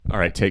All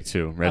right, take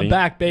 2. Ready? I'm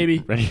back, baby.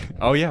 Ready?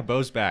 Oh yeah,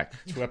 Bos back.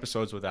 2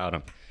 episodes without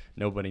him.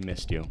 Nobody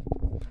missed you.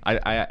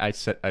 I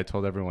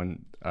told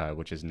everyone,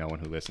 which is no one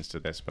who listens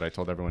to this, but I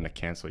told everyone to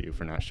cancel you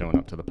for not showing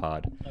up to the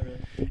pod. Oh, really?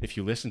 If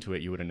you listened to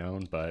it, you would have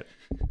known. But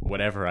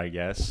whatever, I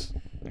guess.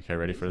 Okay,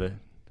 ready for the?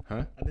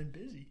 Huh? I've been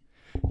busy.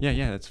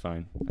 Yeah, that's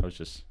fine. I was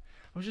just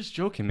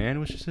joking, man. It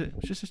was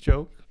just a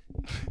joke.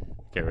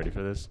 Okay, ready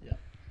for this? Yeah.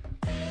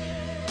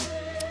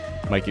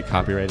 Might get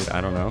copyrighted.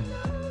 I don't know.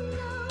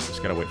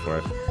 Just gotta wait for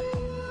it.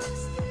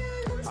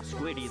 A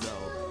squiddy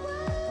though.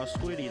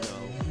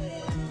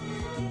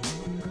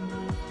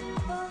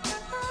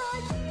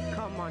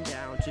 Come on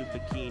down to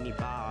Bikini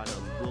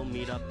Bottom. We'll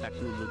meet up at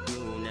the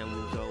lagoon and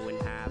we'll go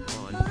and have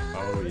fun.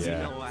 Oh You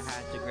yeah. know I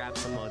had to grab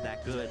some of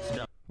that good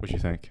stuff. What'd you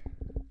think?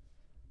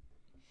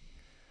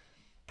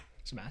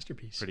 It's a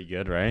masterpiece. Pretty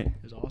good, right?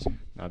 It was awesome.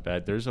 Not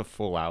bad. There's a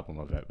full album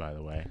of it, by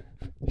the way.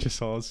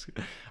 Just all. Is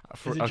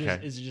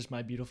it just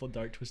My Beautiful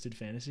Dark Twisted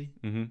Fantasy?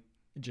 Mm-hmm.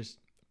 Just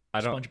I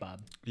don't. SpongeBob.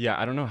 Yeah,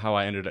 I don't know how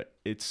I ended up.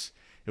 It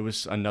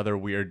was another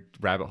weird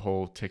rabbit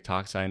hole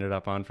TikToks I ended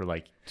up on for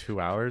like 2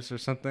 hours or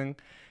something,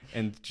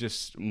 and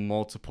just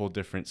multiple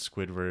different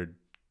Squidward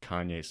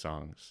Kanye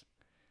songs.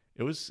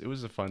 It was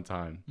a fun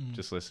time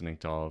just listening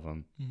to all of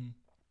them. Mm-hmm.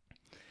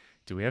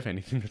 Do we have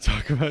anything to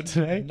talk about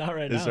today? Not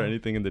right now. Is there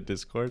anything in the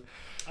Discord?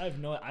 I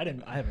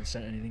haven't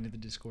sent anything to the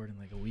Discord in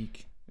like a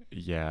week.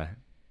 Yeah.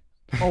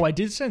 Oh, I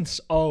did send.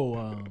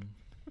 I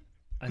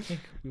think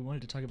we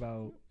wanted to talk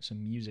about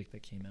some music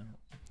that came out.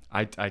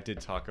 I did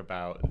talk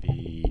about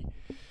the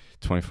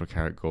 24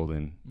 Karat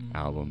Golden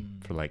album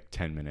for like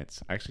 10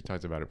 minutes. I actually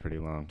talked about it pretty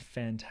long.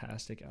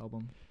 Fantastic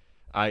album.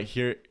 My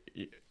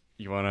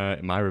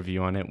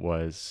review on it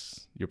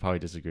was, you'll probably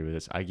disagree with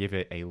this. I gave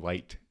it a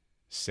light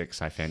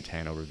 6. I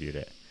Fantano reviewed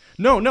it.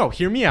 No,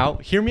 hear me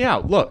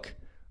out. Look.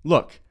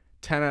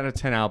 10 out of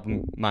 10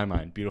 album, my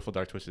mind. Beautiful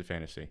Dark Twisted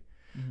Fantasy.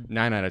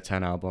 9 out of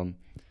 10 album,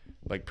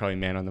 like probably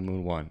Man on the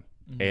Moon 1.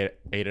 8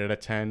 out of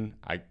 10,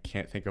 I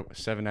can't think of.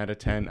 7 out of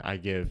 10, I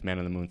give Man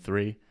on the Moon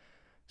 3.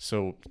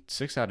 So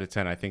 6 out of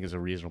 10, I think, is a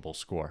reasonable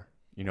score.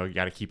 You know, you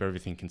got to keep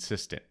everything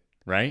consistent,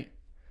 right?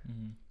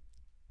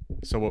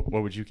 So what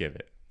would you give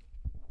it?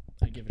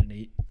 I give it an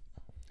 8.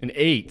 An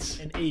 8.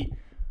 An 8.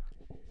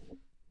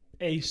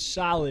 A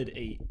solid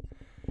 8.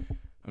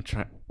 I'm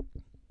trying.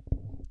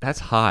 That's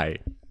high.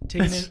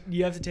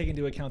 You have to take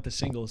into account the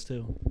singles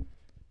too.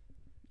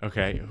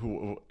 Okay.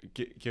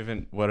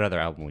 Given what other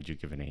album would you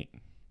give an 8?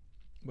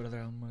 What other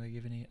album would I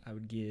give an 8? I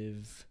would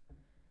give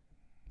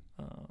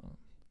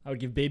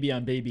Baby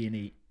on Baby an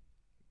 8.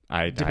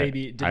 I've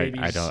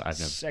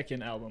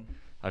second album.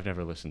 I've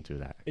never listened to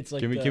that. It's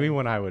like give me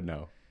one I would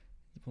know.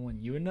 One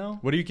you would know?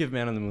 What do you give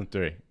Man on the Moon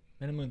 3?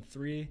 Man on the Moon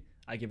 3,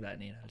 I give that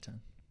an 8 out of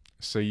 10.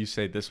 So you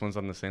say this one's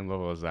on the same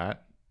level as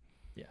that?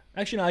 Yeah.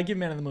 Actually, no, I give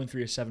Man on the Moon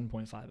 3 a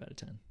 7.5 out of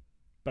 10.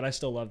 But I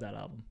still love that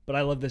album. But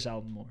I love this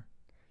album more.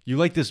 You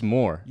like this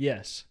more?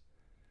 Yes.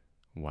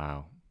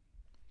 Wow.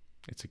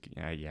 It's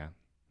yeah.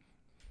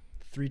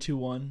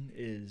 321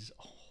 is.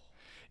 Oh.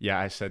 Yeah,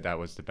 I said that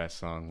was the best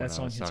song when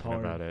I was talking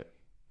about it.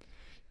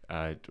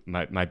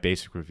 My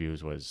basic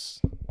reviews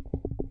was.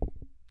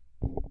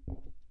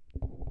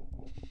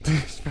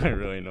 It's probably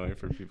really annoying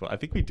for people. I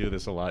think we do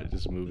this a lot.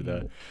 Just move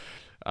the.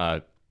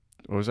 What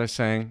was I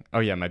saying? Oh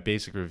yeah, my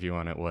basic review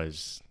on it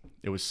was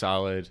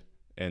solid,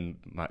 and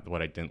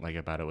what I didn't like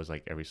about it was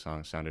like every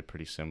song sounded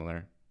pretty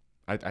similar.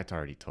 I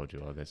already told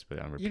you all this, but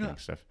I'm repeating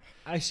stuff.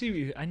 I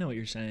know what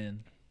you're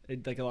saying.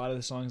 Like a lot of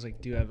the songs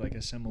like do have like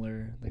a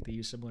similar, like they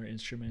use similar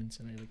instruments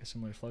and they have like a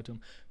similar flow to them.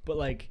 But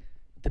like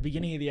the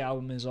beginning of the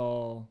album is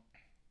all,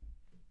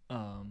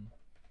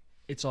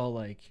 it's all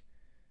like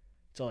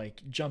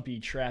jumpy,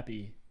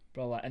 trappy,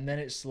 blah blah, and then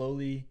it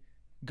slowly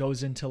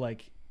goes into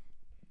like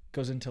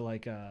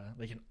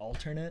an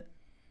alternate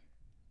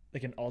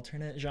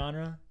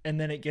genre, and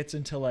then it gets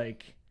into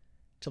like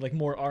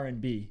more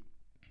R&B.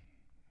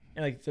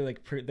 And like the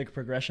the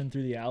progression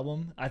through the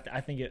album, I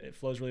think it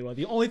flows really well.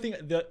 The only thing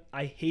that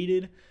I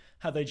hated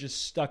how they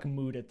just stuck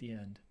mood at the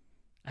end.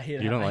 I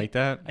hate. You don't like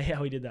that? I hate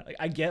how he did that. Like,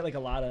 I get like a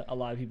lot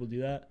of people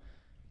do that,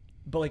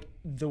 but like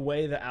the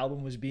way the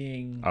album was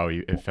being. Oh,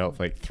 it felt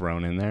like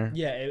thrown in there.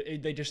 Yeah,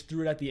 they just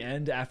threw it at the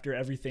end after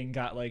everything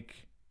got like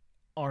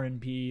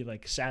R&B,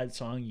 like sad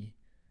songy,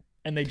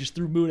 and they just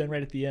threw mood in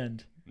right at the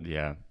end.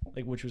 Yeah.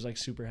 Like, which was like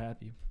super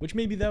happy. Which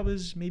maybe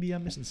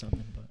I'm missing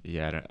something, but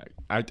yeah,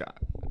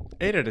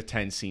 8 out of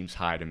 10 seems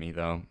high to me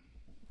though.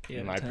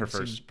 Yeah, my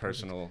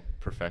professional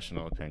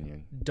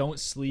opinion. Don't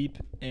Sleep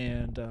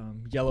and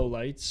Yellow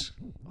Lights.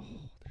 Oh,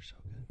 they're so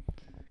good.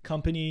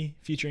 Company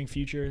featuring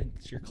Future.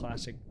 It's your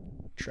classic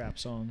trap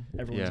song.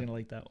 Everyone's gonna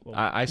like that. Well,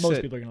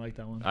 most people are gonna like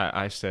that one.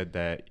 I said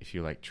that if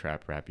you like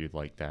trap rap, you'd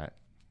like that.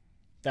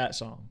 That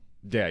song.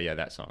 Yeah,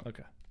 that song.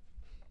 Okay.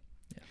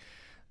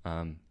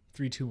 Yeah.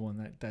 3, 2,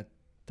 1.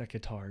 That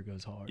guitar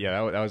goes hard.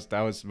 Yeah,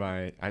 that was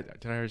my.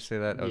 Did I already say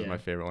that? That was my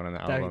favorite one on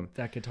the album.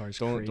 That guitar's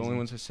crazy. The only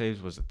ones I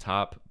saved was the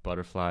Top,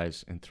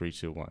 Butterflies, and 3,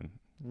 2, 1.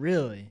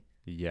 Really?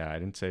 Yeah, I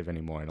didn't save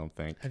any more. I don't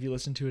think. Have you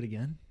listened to it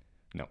again?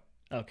 No.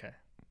 Okay.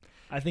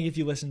 I think if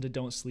you listen to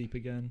Don't Sleep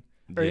Again,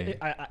 or Yeah.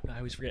 I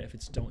always forget if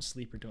it's Don't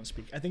Sleep or Don't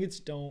Speak. I think it's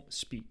Don't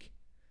Speak.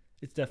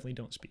 It's definitely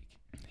Don't Speak.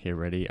 Here,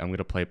 ready? I'm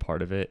gonna play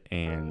part of it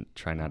and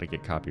try not to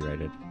get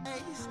copyrighted.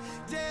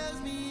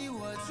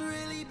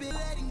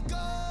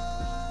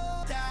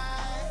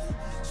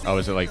 Oh,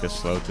 is it like this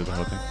slow through the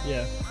whole thing?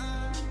 Yeah.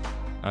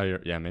 Oh,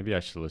 yeah. Maybe I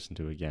should listen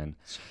to it again.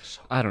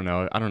 I don't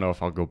know. I don't know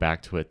if I'll go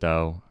back to it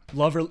though.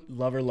 Love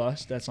or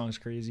Lust. That song's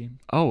crazy.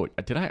 Oh,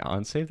 did I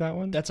unsave that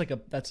one? That's like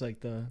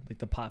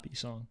the poppy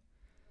song.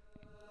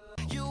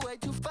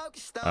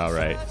 All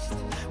right.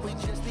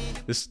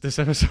 This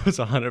episode's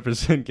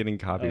 100% getting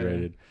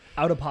copyrighted.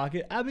 Out of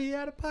pocket. I be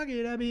out of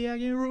pocket. I be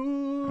acting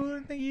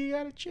rude. Think you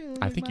gotta chill.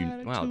 I think you.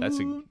 Wow, that's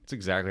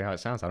exactly how it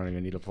sounds. I don't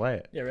even need to play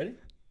it. Yeah, ready?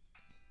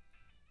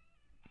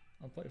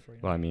 I'll play it for you.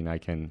 Well, I mean, I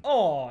can.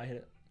 Oh, I hit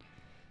it.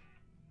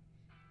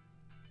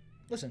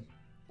 Listen.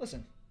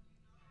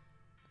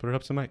 Put it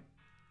up to the mic.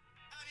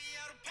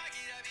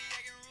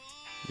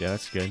 Yeah,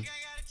 that's good.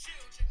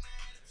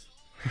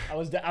 I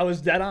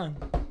was dead on.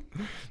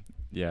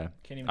 Yeah.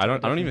 Can't even I don't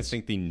even difference.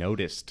 think they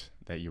noticed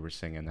that you were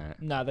singing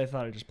that. Nah, they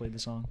thought I just played the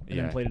song and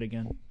Yeah. then played it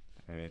again.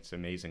 And it's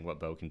amazing what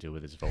Bo can do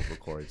with his vocal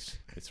cords.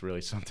 It's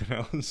really something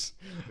else.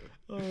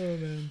 Oh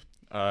man.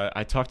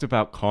 I talked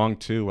about Kong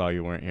 2 while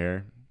you weren't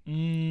here.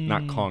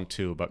 Not Kong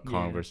 2, but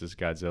Kong Yeah. versus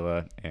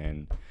Godzilla.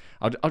 And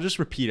I'll just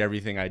repeat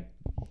everything I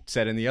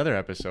said in the other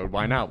episode.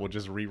 Why not? We'll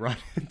just rerun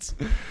it.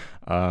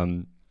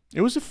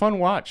 It was a fun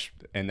watch,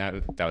 and that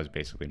was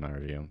basically my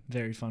review.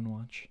 Very fun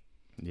watch.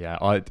 Yeah,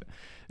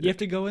 You have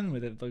to go in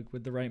with it like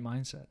with the right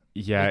mindset.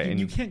 yeah, Like, and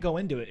you can't go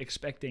into it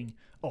expecting,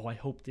 oh, I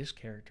hope this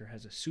character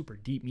has a super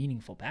deep,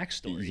 meaningful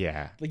backstory.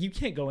 yeah, Like you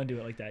can't go into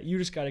it like that. You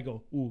just gotta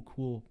go, ooh,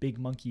 cool, big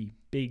monkey,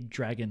 big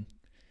dragon,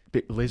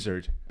 big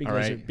lizard. big all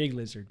lizard, right? big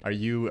lizard. Are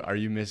you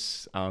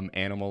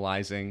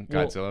animalizing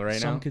Well, Godzilla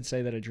right some now? could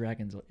say that a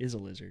dragon is a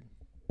lizard.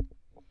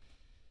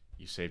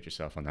 You saved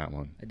yourself on that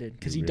one. I did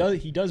because You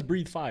he does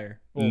breathe fire.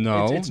 Well,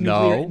 No, it's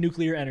no.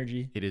 nuclear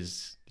energy. It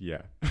is,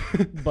 yeah.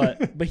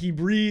 but he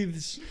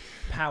breathes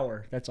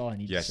power. That's all I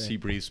need Yes, to say. he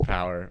breathes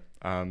power.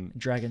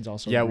 Dragons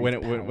also. Yeah, breathe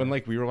when power.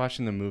 like we were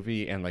watching the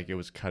movie and like it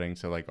was cutting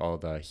to like all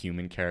the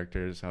human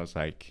characters, I was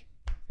like,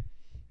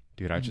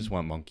 dude, I just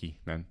want monkey,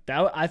 man.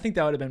 I think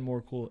that would have been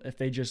more cool if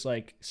they just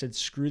like said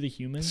screw the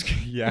humans.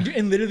 Yeah.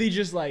 And literally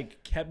just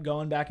like kept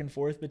going back and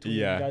forth between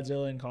Yeah.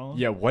 Godzilla and Kong.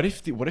 Yeah, what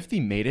if they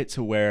made it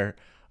to where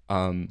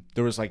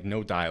there was like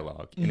no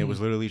dialogue and it was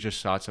literally just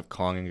shots of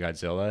Kong and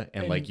Godzilla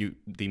and like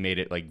they made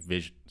it like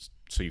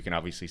so you can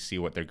obviously see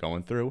what they're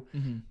going through.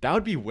 That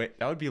would be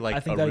like I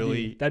a think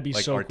really that'd be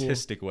like so cool.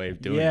 artistic way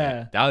of doing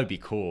Yeah. it. That would be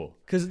cool.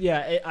 Because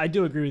I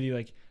do agree with you.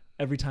 Like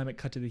every time it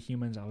cut to the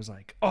humans, I was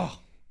like, oh,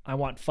 I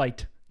want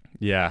fight.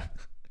 Yeah.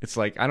 It's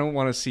like I don't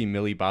want to see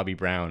Millie Bobby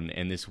Brown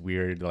and this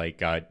weird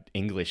like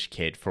English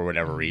kid for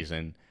whatever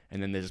reason.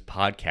 And then this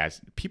podcast.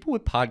 People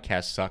with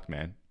podcasts suck,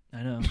 man.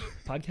 I know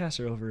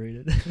podcasts are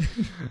overrated.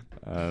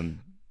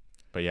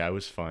 But yeah, it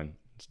was fun.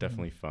 It's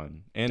definitely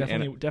fun. And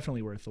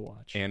definitely worth the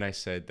watch. and I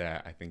said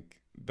that I think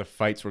the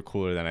fights were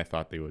cooler than I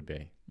thought they would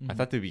be. I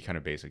thought they'd be kind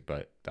of basic,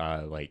 but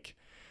like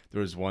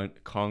there was one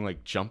Kong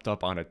like jumped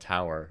up on a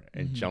tower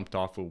and jumped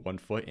off with 1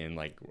 foot and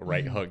like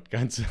right hooked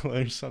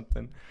Godzilla or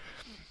something.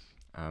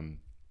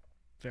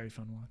 Very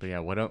fun watch. But yeah,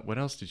 what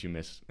else did you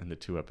miss in the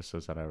 2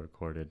 episodes that I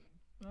recorded?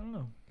 I don't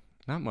know.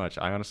 Not much.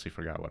 I honestly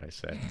forgot what I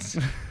said.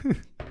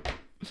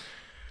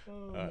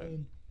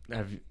 Man.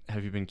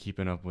 Have you been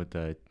keeping up with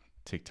the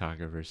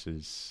TikToker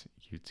versus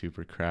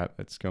YouTuber crap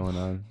that's going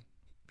on?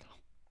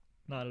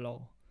 Not at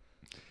all.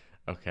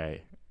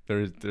 Okay.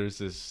 There's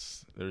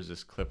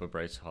this clip of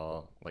Bryce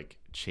Hall like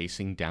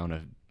chasing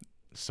down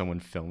someone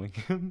filming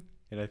him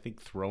and I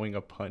think throwing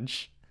a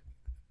punch.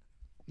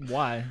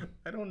 Why?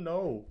 I don't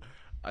know.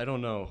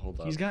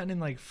 Hold on. He's gotten in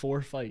like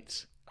 4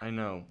 fights. I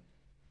know.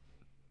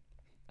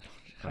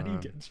 How do you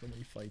get in so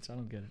many fights? I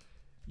don't get it.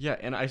 Yeah,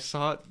 and I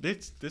saw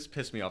this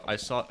pissed me off.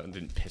 It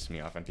didn't piss me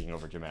off. I'm being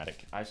over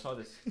dramatic. I saw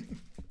this.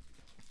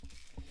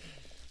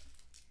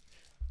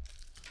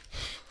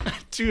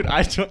 Dude,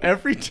 I don't,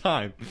 every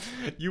time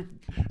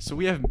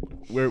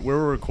we're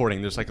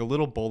recording, there's like a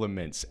little bowl of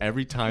mints.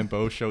 Every time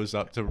Bo shows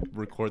up to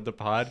record the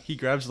pod, he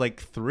grabs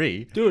like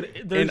 3.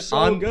 Dude, they're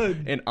so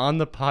good. And on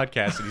the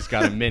podcast, he's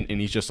got a mint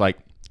and he's just like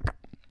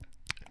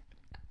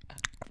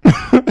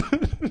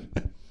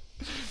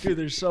Dude,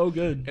 they're so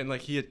good. and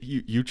like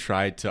you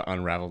tried to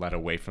unravel that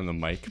away from the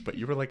mic, but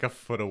you were like a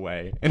foot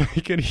away and I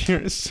could hear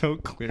it so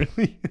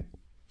clearly.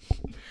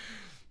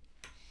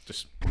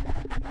 Just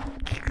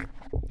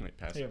wait,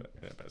 pass Here. it.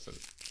 Yeah, pass it.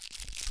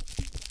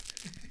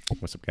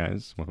 What's up,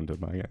 guys? Welcome to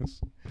my guys.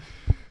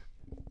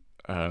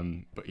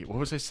 But what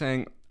was I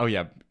saying? Oh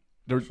yeah,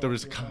 there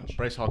was a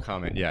Bryce Hall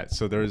comment. Yeah,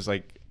 so there was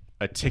like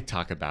a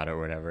TikTok about it or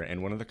whatever,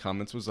 and one of the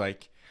comments was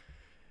like,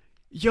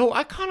 "Yo,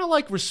 I kind of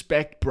like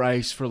respect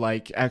Bryce for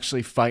like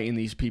actually fighting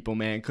these people,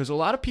 man, because a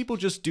lot of people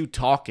just do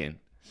talking."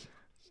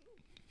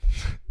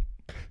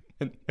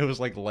 And it was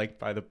like liked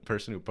by the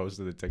person who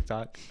posted the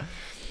TikTok.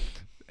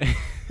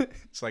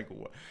 It's like,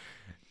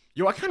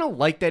 yo, I kind of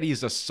like that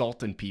he's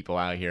assaulting people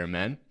out here,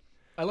 man.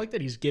 I like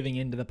that he's giving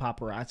in to the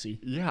paparazzi.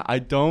 Yeah, I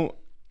don't.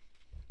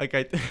 Like,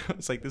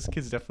 it's like, this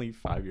kid's definitely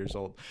 5 years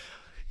old.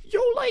 Yo,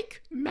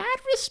 like, mad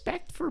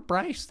respect for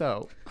Bryce,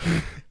 though.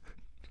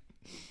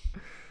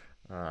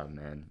 Oh,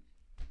 man.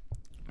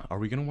 Are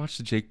we going to watch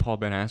the Jake Paul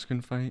Ben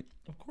Askren fight?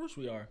 Of course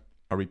we are.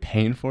 Are we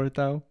paying for it,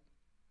 though?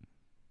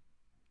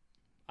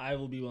 I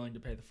will be willing to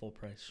pay the full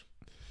price.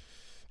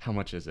 How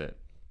much is it?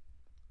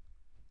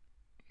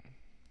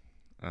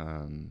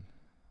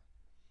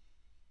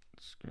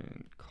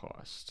 Screen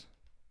cost.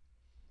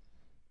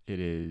 It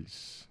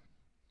is.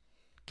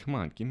 Come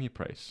on, give me a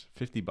price.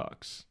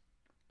 $50.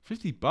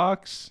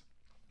 $50.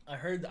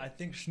 I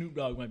think Snoop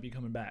Dogg might be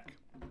coming back.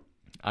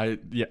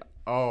 Yeah.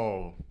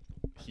 Oh,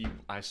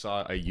 I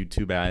saw a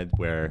YouTube ad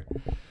where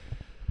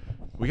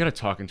we gotta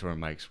talk into our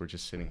mics. We're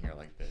just sitting here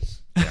like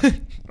this, yeah.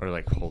 Or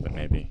like hold it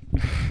maybe.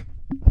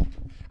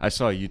 I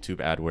saw a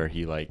YouTube ad where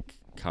he like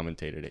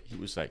commentated it. He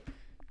was like,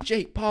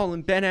 Jake Paul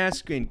and Ben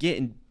Askren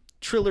getting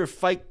Triller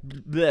fight,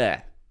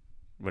 bleh.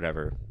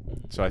 Whatever.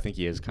 So I think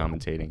he is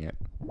commentating it.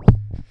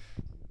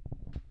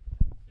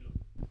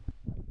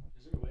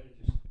 Is there a way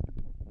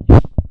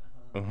to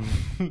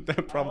just...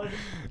 That probably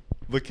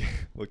look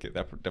at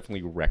that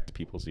definitely wrecked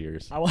people's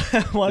ears. I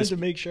wanted to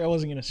make sure I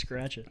wasn't gonna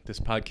scratch it. This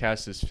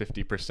podcast is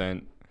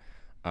 50%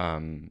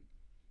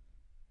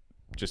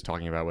 just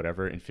talking about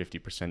whatever, and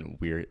 50%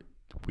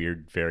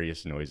 weird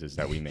various noises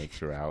that we make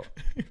throughout.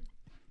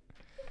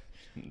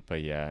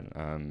 But yeah,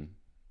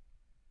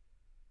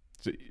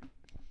 so,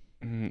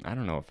 I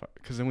don't know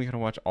because then we gotta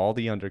watch all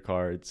the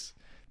undercards.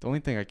 The only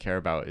thing I care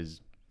about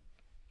is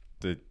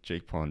the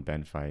Jake Paul and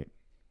Ben fight.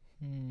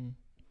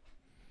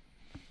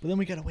 But then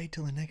we gotta wait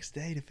till the next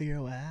day to figure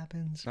out what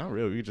happens. Not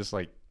really. We could just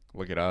like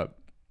look it up,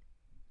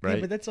 right?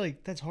 Yeah, but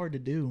that's hard to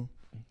do.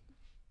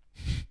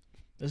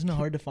 Isn't it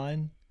hard to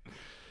find?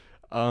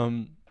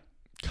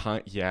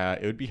 Yeah,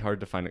 it would be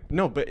hard to find it.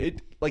 No, but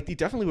it like they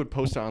definitely would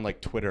post it on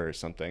like Twitter or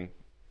something.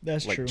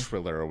 That's like true.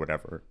 Triller or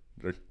whatever,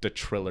 the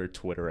Triller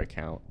Twitter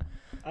account.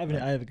 I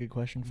have a good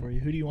question for you.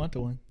 Who do you want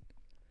to win?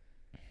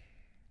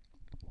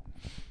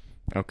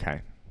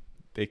 Okay,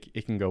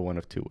 it can go one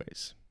of two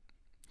ways.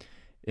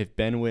 If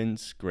Ben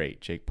wins, great.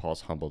 Jake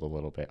Paul's humbled a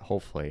little bit,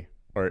 hopefully.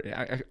 Or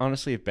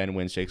honestly, if Ben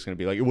wins, Jake's gonna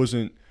be like, it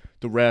wasn't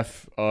the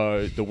ref,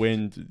 the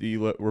wind,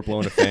 we're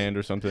blowing a fan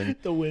or something.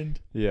 The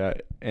wind. Yeah,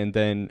 and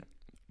then,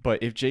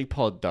 but if Jake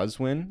Paul does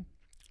win,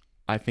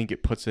 I think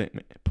it puts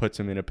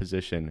him in a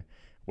position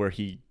where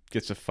he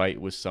gets a fight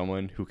with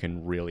someone who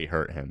can really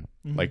hurt him,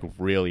 like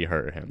really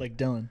hurt him, like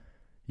Dylan.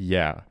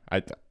 Yeah,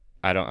 I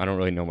don't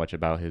really know much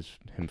about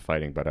him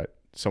fighting, but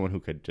someone who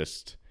could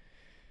just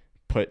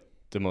put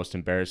the most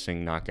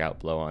embarrassing knockout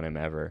blow on him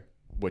ever,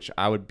 which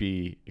I would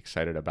be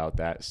excited about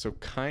that. So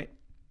I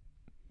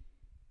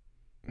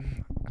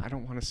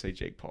don't want to say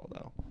Jake Paul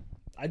though.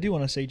 I do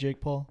want to say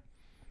Jake Paul.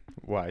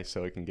 Why?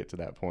 So it can get to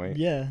that point.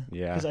 Yeah.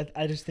 Yeah. Because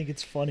I just think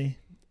it's funny.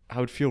 I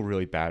would feel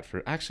really bad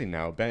for. Actually,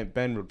 no.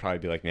 Ben would probably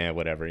be like, nah,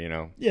 whatever, you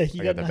know. Yeah, he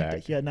got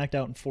knocked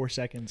out in 4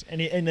 seconds, and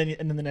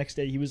then the next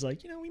day he was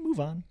like, we move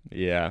on.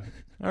 Yeah.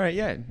 All right.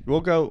 Yeah, we'll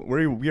go.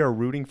 We are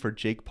rooting for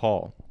Jake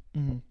Paul.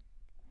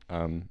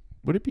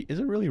 Would it be? Is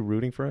it really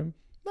rooting for him?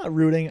 Not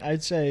rooting.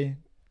 I'd say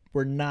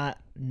we're not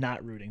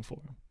rooting for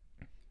him.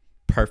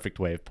 Perfect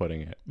way of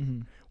putting it.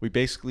 We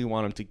basically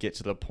want him to get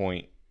to the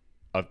point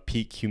of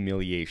peak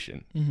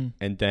humiliation,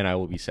 and then I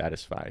will be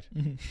satisfied.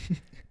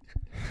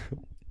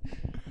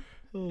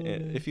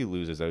 If he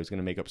loses, though, he's going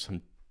to make up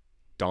some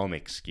dumb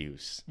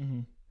excuse.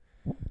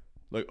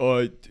 Like,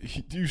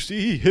 do you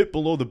see he hit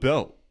below the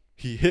belt?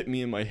 He hit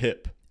me in my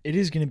hip. It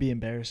is going to be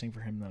embarrassing for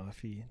him, though, if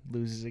he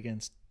loses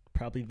against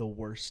probably the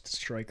worst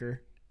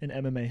striker in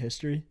MMA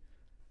history.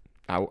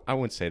 I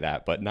wouldn't say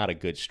that, but not a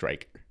good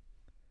striker.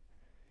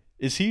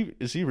 Is he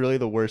really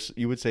the worst?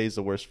 You would say he's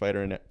the worst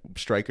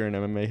striker in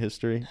MMA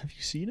history? Have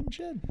you seen him,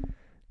 Jed?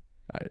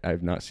 I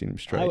have not seen him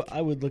strike.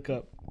 I would look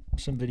up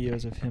some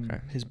videos of him,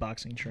 his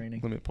boxing training.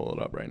 Let me pull it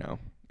up right now.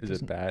 Is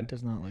it bad?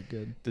 Does not look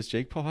good. Does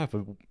Jake Paul have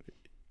a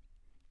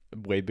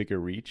way bigger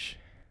reach?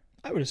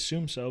 I would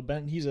assume so.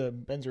 Ben's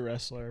a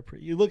wrestler.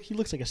 He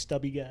looks like a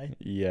stubby guy.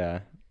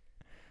 Yeah.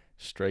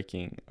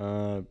 Striking.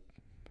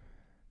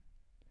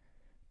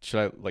 Should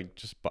I like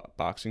just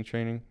boxing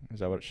training?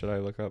 Is that what should I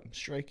look up?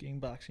 Striking,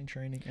 boxing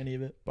training, any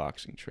of it?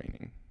 Boxing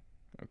training.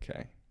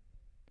 Okay.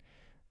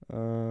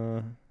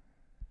 Here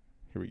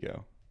we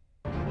go.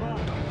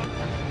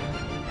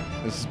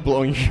 This is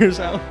blowing your ears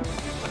out.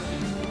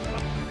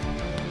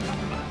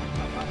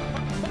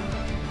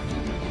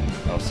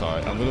 Oh,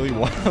 sorry. I'm literally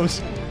what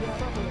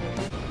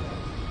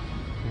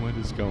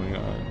is going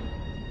on?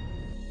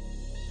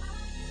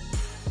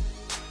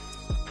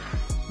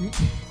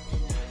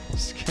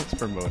 This kid's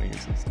promoting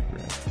his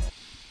Instagram.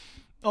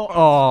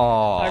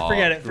 Oh,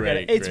 forget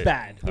it. It's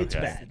bad. It's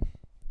bad.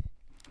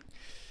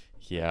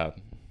 Yeah.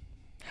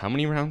 How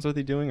many rounds are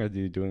they doing? Are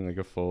they doing like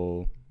a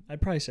full?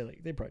 I'd probably say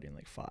they're probably doing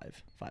like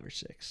five or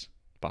six.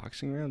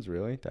 Boxing rounds,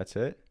 really? That's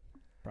it?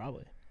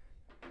 Probably.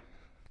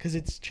 Because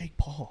it's Jake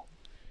Paul.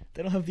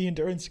 They don't have the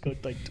endurance to go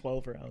like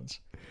 12 rounds.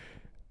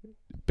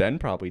 Ben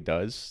probably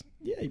does.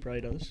 Yeah, he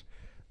probably does.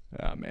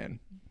 Oh man.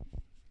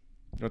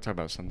 We'll talk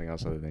about something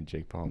else other than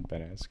Jake Paul and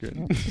Ben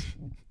Askren.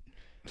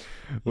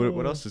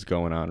 What else is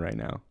going on right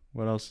now?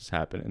 What else is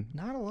happening?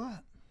 Not a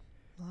lot.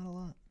 Not a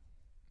lot.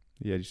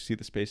 Yeah, did you see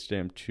the Space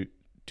Jam 2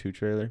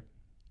 trailer?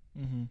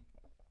 Mm-hmm.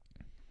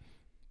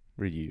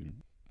 Were you?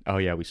 Oh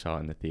yeah, we saw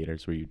it in the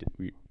theaters.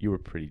 You were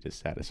pretty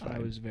dissatisfied. I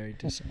was very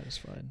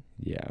dissatisfied.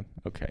 Yeah.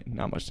 Okay.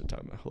 Not much to talk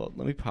about. Hold on,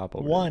 let me pop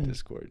over to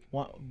Discord.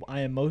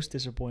 I am most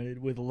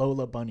disappointed with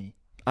Lola Bunny.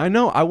 I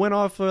know. I went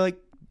off for like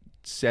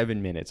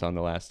 7 minutes on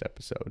the last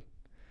episode.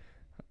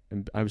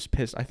 And I was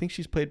pissed. I think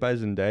she's played by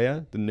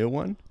Zendaya, the new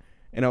one,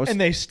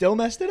 and they still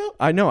messed it up.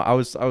 I know. I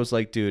was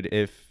like, dude,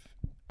 if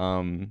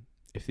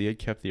they had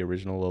kept the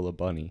original Lola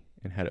Bunny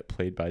and had it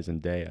played by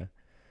Zendaya,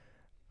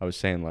 I was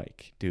saying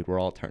like, dude, we're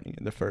all turning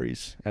into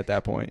furries at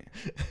that point.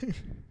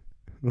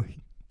 like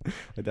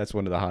that's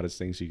one of the hottest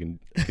things you can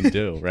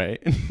do,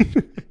 right?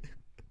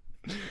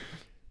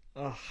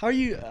 How are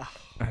you?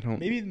 I don't.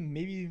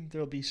 Maybe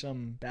there'll be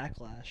some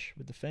backlash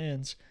with the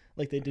fans,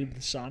 like they did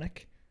with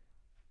Sonic.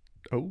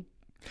 Oh.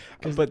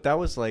 But that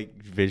was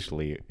like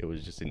visually, it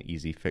was just an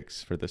easy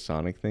fix for the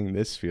Sonic thing.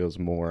 This feels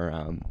more.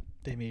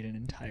 They made an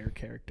entire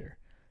character,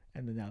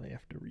 and then now they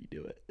have to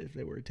redo it if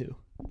they were to.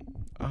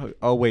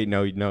 Oh wait,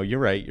 no, you're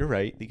right. You're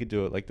right. They could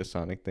do it like the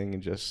Sonic thing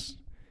and just.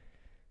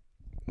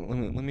 Let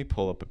me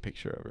pull up a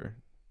picture of her.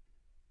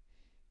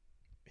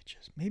 It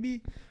just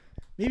maybe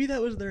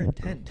that was their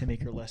intent to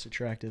make her less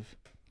attractive.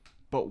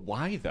 But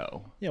why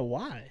though? Yeah,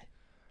 why?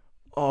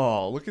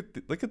 Oh, look at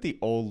the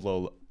old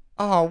Lola.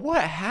 Oh,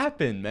 what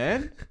happened,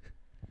 man?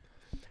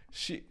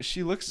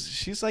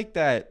 She's like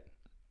that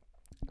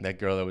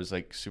girl that was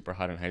like super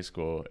hot in high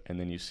school, and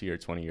then you see her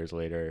 20 years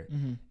later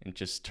and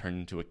just turned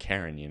into a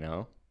Karen, you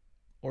know?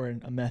 Or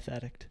a meth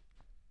addict.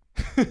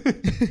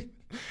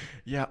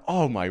 Yeah.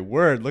 Oh my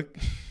word! Look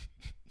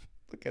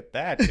at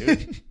that,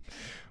 dude.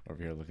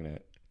 Over here looking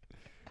at.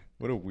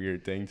 What a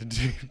weird thing to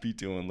be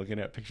doing, looking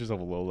at pictures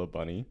of Lola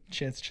Bunny.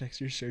 Chance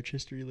checks your search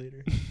history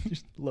later.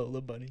 Just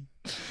Lola Bunny.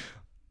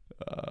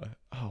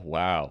 Oh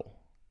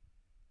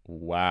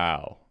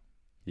wow,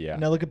 yeah.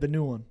 Now look at the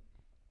new one.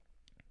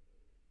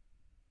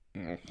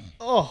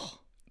 Oh,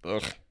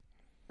 ugh.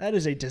 That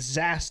is a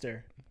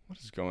disaster. What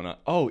is going on?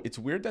 Oh, it's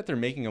weird that they're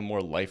making them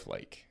more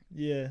lifelike.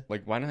 Yeah.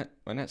 Like why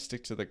not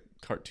stick to the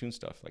cartoon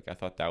stuff? Like I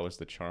thought that was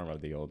the charm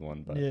of the old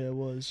one, but yeah, it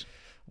was.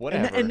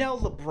 Whatever. And now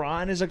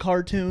LeBron is a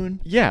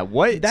cartoon. Yeah,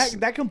 what?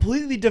 That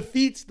completely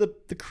defeats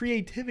the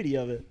creativity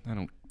of it. I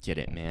don't get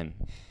it, man.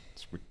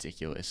 It's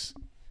ridiculous.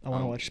 I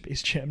want to watch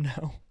Space Jam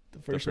now. The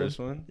first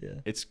one?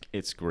 Yeah.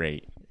 It's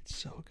great. It's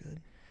so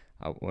good.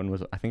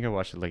 I think I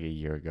watched it like a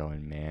year ago,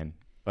 and man,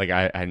 like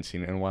I hadn't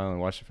seen it in a while, and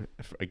watched it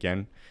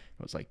again.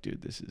 I was like,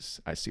 dude,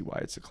 I see why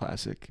it's a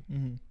classic.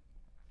 Mm-hmm.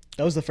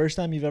 That was the first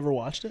time you've ever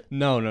watched it?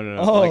 No.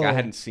 Oh. Like I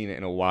hadn't seen it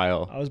in a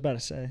while. I was about to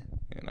say.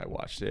 And I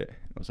watched it.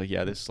 I was like,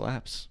 yeah, this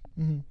slaps.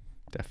 Mm-hmm.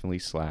 Definitely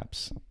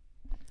slaps.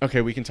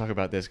 Okay, we can talk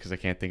about this because I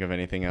can't think of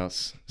anything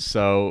else.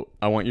 So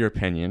I want your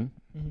opinion.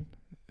 Mm-hmm.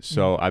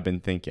 So I've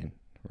been thinking,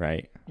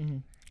 right? Mm-hmm.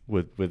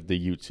 With the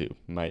YouTube,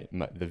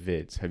 the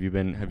vids. Have you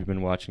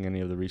been watching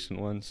any of the recent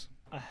ones?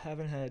 I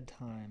haven't had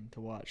time to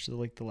watch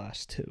the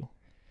last two.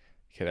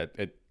 Okay,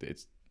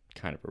 it's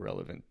kind of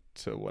irrelevant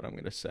to what I'm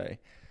gonna say.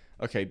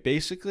 Okay,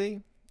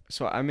 basically,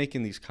 so I'm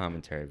making these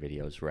commentary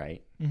videos,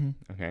 right?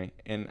 Mm-hmm. Okay,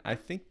 and I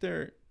think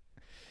they're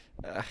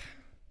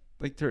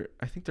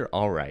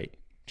all right.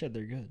 Chad,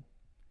 they're good.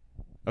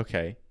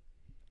 Okay,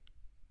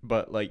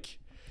 but like,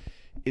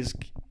 is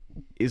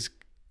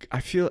I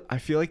feel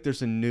like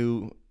there's a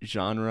new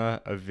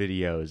genre of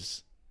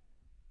videos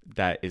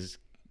that is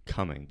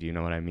coming. Do you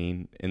know what I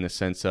mean? In the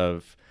sense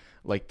of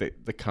like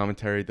the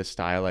commentary, the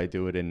style I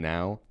do it in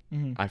now.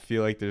 Mm-hmm. I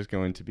feel like there's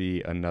going to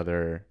be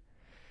another,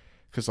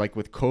 because like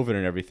with COVID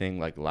and everything,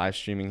 like live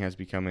streaming has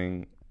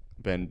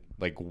been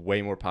like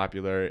way more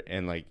popular,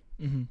 and like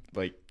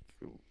like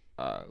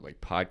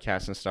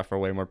podcasts and stuff are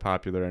way more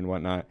popular and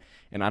whatnot.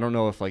 And I don't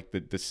know if like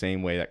the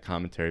same way that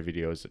commentary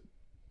videos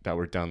that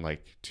were done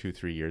like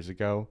 2-3 years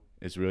ago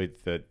is really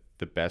the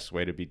best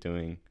way to be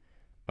doing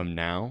them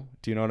now.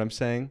 Do you know what I'm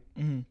saying?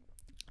 Mm-hmm.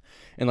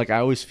 And like I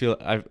always feel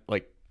I've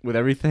like with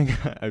everything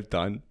I've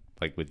done,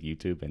 like with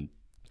YouTube and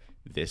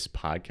this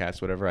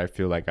podcast, whatever, I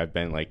feel like I've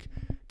been like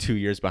 2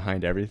 years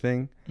behind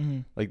everything. Mm-hmm.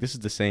 Like this is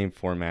the same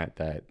format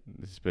that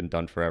has been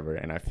done forever,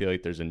 and I feel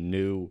like there's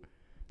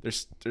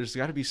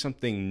got to be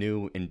something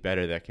new and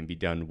better that can be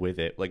done with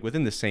it, like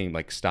within the same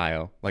like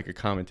style, like a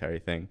commentary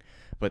thing,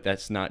 but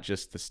that's not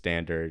just the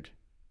standard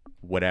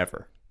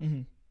whatever.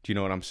 Mm-hmm. Do you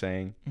know what I'm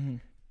saying? Mm-hmm.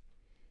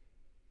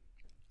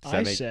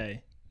 I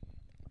say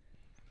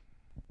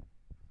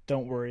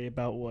don't worry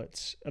about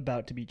what's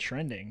about to be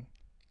trending,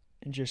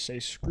 and just say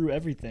screw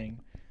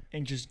everything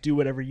and just do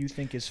whatever you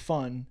think is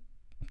fun.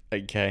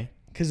 Okay.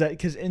 Because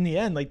in the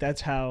end, like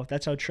that's how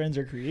trends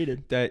are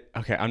created.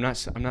 Okay, I'm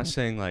not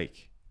saying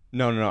like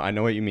no, I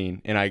know what you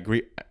mean, and I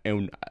agree,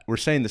 and we're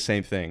saying the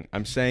same thing.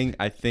 I'm not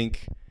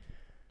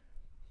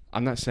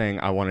saying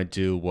I want to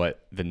do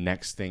what the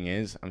next thing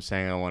is. I'm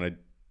saying I want to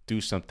do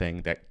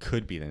something that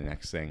could be the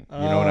next thing. You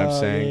know what I'm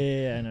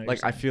saying? Yeah, I know what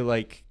Like you're I saying. feel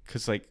like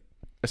because like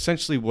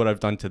essentially what I've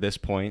done to this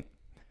point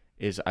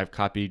is I've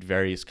copied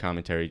various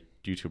commentary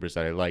YouTubers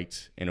that I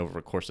liked, and over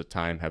the course of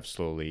time have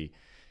slowly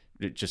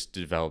just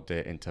developed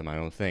it into my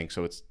own thing.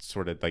 So it's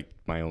sort of like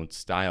my own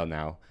style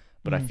now.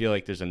 But I feel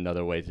like there's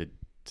another way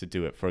to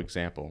do it. For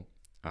example,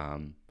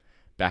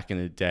 back in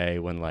the day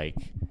when like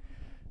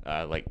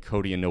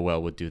Cody and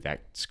Noel would do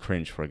that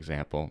cringe, for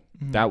example,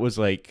 that was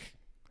like.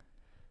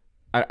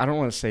 I don't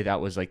want to say that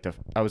was like that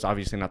was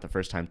obviously not the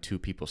first time two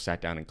people sat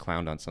down and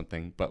clowned on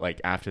something, but like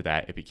after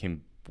that it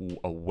became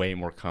a way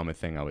more common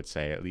thing, I would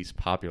say, at least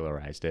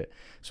popularized it.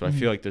 So I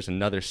feel like there's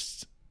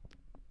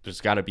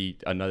got to be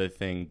another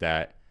thing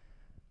that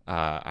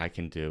I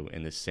can do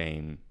in the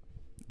same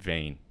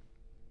vein.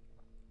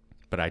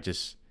 But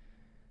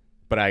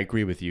I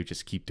agree with you,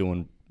 just keep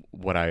doing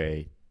what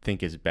I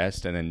think is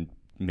best, and then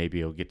maybe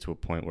it'll get to a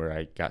point where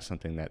I got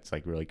something that's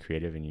like really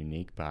creative and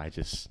unique, but I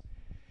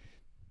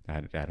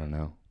don't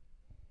know.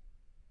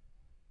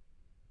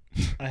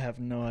 I have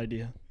no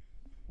idea.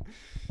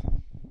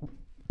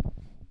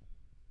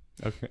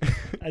 Okay.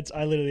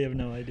 I literally have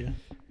no idea.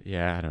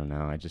 Yeah, I don't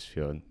know. I just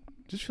feel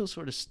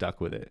sort of stuck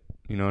with it.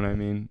 You know what I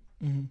mean?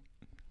 Mm-hmm.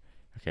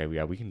 Okay,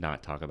 we can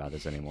not talk about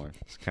this anymore.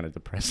 It's kind of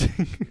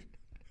depressing.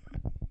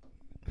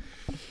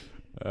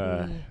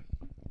 I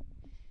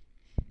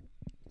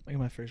got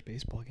my first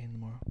baseball game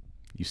tomorrow.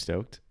 You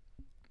stoked?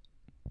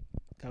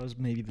 That was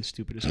maybe the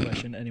stupidest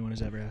question anyone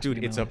has ever asked. Dude,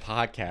 me in it's my a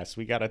life. podcast.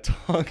 We gotta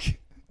talk.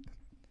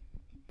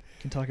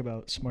 Can talk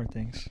about smart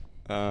things.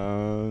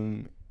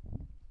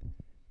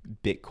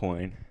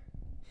 Bitcoin.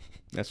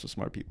 That's what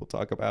smart people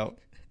talk about.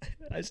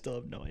 I still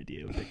have no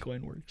idea how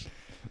Bitcoin works.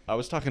 I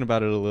was talking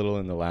about it a little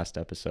in the last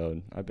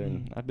episode. I've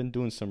been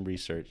doing some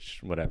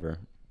research, whatever,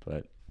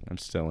 but I'm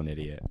still an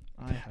idiot.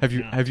 I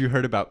Have you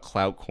heard about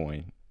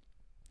Cloutcoin?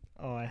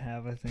 Oh, I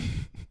have, I think.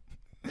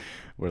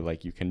 Where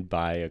like you can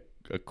buy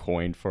a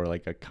coin for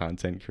like a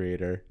content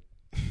creator.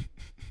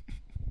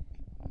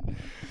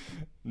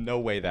 No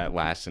way that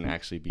lasts and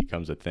actually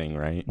becomes a thing,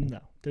 right? No,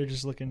 they're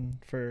just looking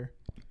for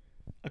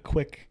a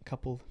quick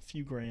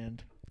few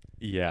grand,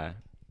 Yeah.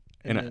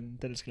 and And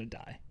then it's gonna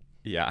die.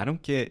 Yeah, I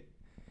don't get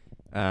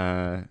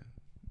I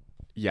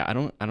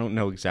don't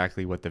know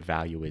exactly what the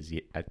value is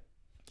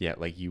yet.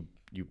 Like you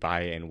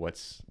buy it, and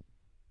what's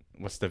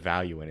the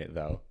value in it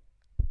though?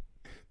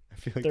 I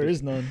feel like There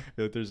is none. I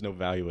feel like there's no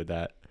value with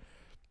that.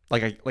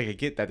 Like I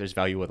get that there's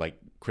value with like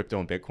crypto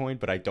and Bitcoin,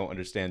 but I don't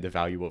understand the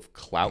value of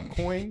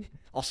Cloutcoin.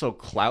 Also,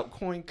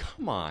 Cloutcoin,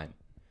 come on.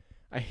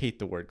 I hate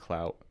the word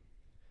clout.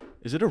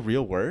 Is it a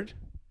real word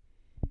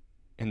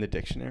in the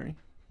dictionary?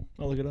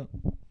 I'll look it up.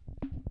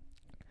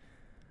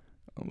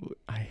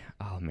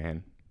 Oh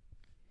man,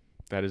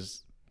 that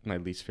is my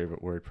least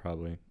favorite word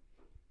probably.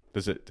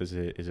 Is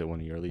it one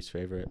of your least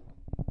favorite?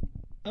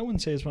 I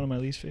wouldn't say it's one of my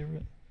least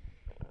favorite.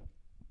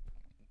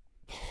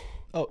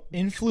 Oh,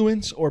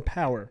 influence or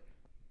power,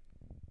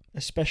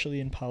 especially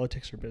in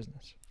politics or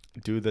business.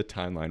 Do the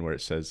timeline where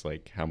it says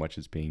like how much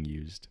is being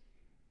used.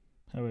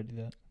 How do I do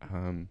that?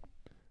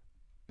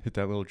 Hit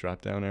that little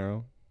drop down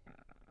arrow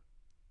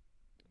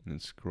and then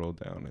scroll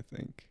down, I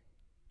think.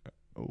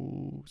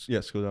 Oh, yeah,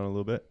 scroll down a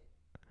little bit.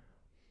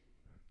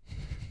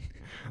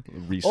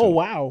 Recent. Oh,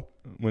 wow.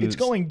 It's did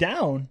going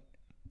down.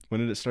 When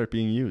did it start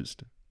being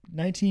used?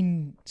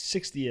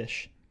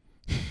 1960-ish.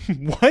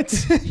 What?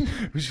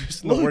 It was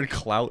just the Look. word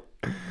clout.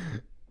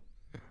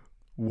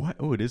 What?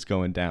 Oh, it is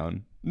going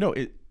down. No,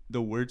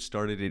 the word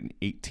started in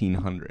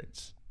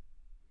 1800s.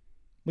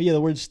 Well, yeah,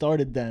 the word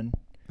started then,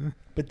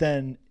 but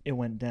then it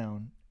went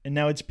down, and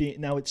now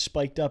it's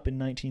spiked up in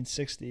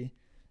 1960,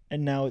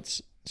 and now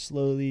it's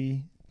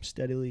slowly,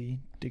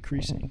 steadily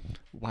decreasing.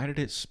 Why did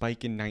it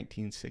spike in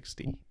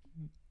 1960?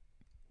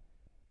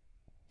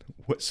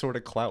 What sort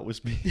of clout was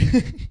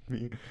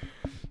being?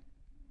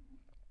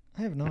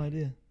 I have no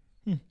idea.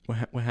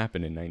 What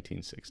happened in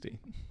 1960?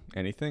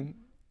 Anything?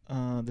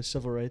 The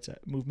civil rights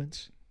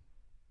movement,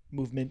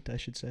 I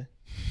should say.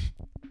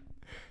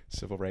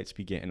 Civil rights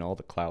be getting all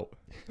the clout.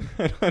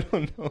 I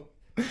don't know.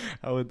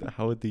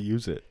 How would they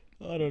use it?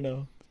 I don't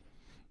know.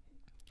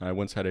 I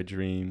once had a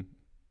dream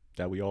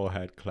that we all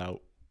had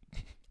clout.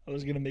 I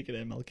was gonna make an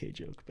MLK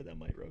joke, but that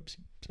might rub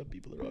some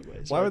people the wrong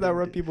way. So Why I would that didn't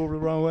rub do- people the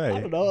wrong way?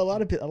 I don't know. A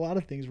lot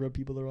of things rub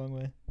people the wrong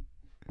way.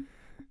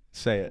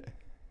 Say it.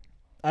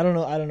 I don't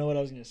know what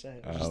I was gonna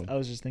say. Oh. I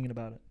was just thinking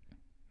about it.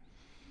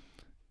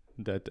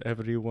 That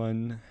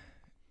everyone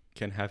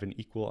can have an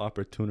equal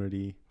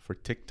opportunity for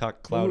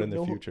TikTok clout in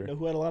the future. Know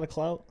who had a lot of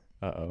clout?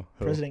 Uh-oh.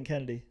 Who? President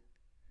Kennedy.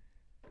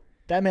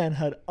 That man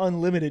had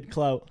unlimited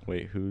clout.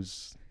 Wait,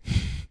 who's...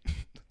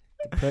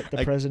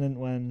 The president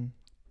when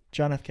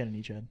John F.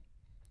 Kennedy, Chad.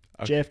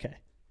 Okay. JFK.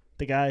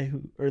 The guy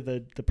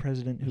the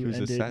president He was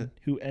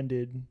who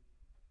ended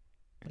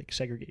like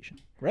segregation.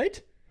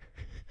 Right?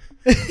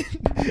 I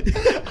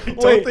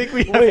don't think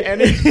we have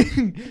any...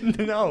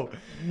 No.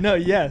 No,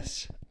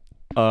 yes.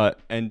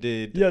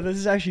 Ended... Yeah, this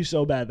is actually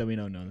so bad that we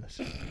don't know this.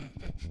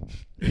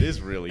 It is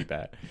really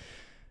bad.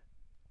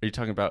 Are you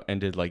talking about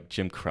ended like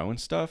Jim Crow and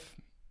stuff?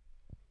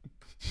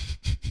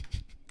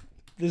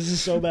 This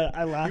is so bad.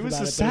 I laugh He was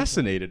about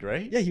assassinated,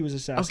 right? it. Yeah, he was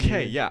assassinated.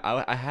 Okay, yeah,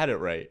 I had it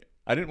right.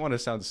 I didn't want to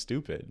sound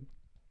stupid.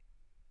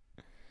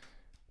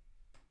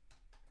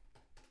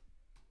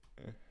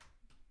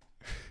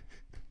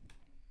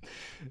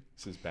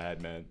 This is bad,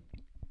 man.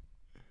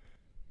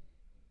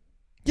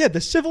 Yeah,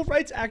 the Civil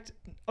Rights Act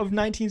of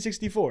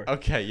 1964.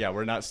 Okay, yeah,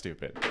 we're not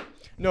stupid.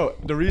 No,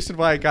 the reason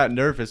why I got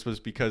nervous was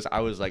because I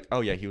was like, oh,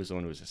 yeah, he was the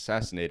one who was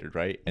assassinated,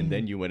 right? And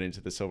then you went into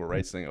the civil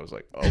rights thing. I was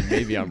like, oh,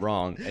 maybe I'm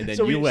wrong. And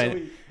then you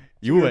went.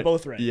 You were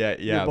both right.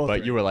 Yeah, both but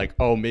right. you were like,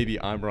 oh, maybe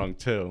I'm wrong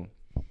too.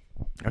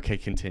 Okay,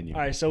 continue.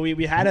 All right, so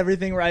we had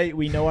everything right.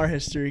 We know our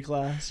history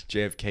class.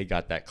 JFK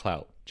got that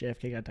clout.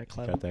 JFK got that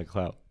clout. Got that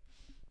clout.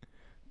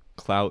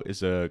 Clout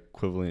is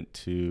equivalent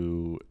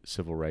to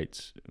civil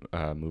rights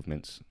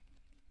movements.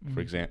 For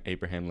example,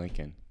 Abraham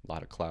Lincoln, a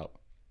lot of clout.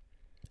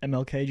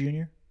 MLK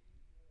Jr.,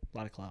 a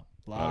lot of clout.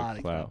 A lot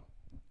of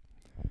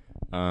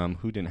clout.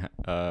 Who didn't have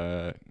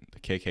the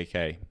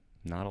KKK?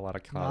 Not a lot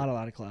of clout. Not a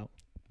lot of clout.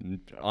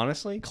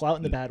 Honestly, Clout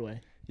in the bad way.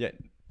 Yeah,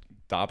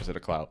 the opposite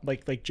of clout.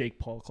 Like Jake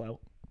Paul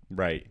clout.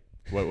 Right.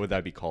 What would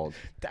that be called?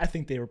 I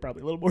think they were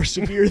probably a little more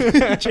severe than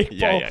Jake Paul.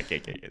 Yeah,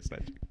 KKK. It's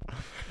not.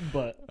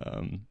 But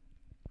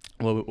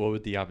what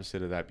would the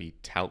opposite of that be?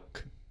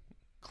 Talc,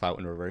 clout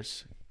in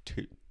reverse.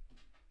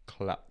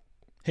 Clout.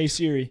 Hey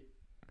Siri,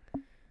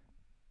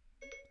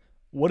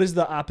 what is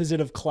the opposite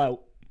of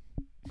clout?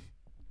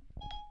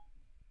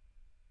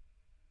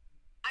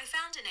 I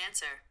found an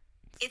answer.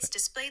 It's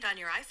displayed on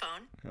your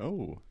iPhone.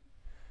 Oh.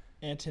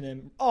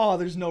 Antonym. Oh,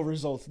 there's no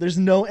results. There's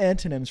no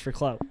antonyms for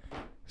clout.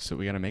 So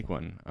we gotta make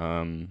one.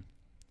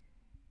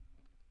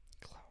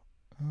 Clout.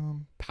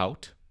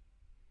 Pout.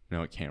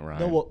 No, it can't rhyme.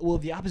 No, well,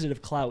 the opposite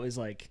of clout is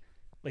like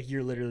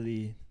you're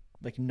literally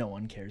like no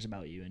one cares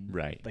about you and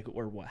right. Like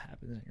or what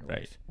happens in your right.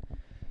 life.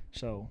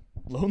 So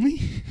lonely.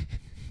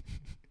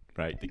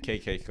 Right. The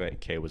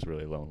KKK was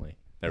really lonely.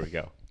 There we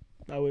go.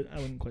 I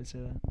wouldn't quite say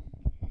that.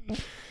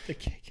 The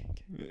KKK.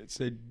 It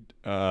said,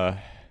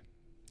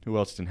 who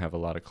else didn't have a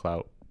lot of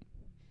clout?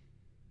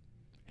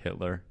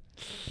 Hitler.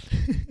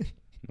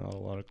 Not a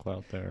lot of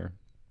clout there.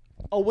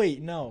 Oh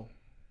wait, no.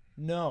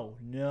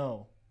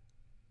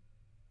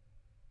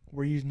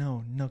 Were you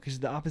no? Because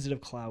the opposite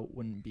of clout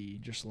wouldn't be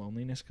just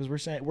loneliness. Because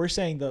we're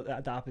saying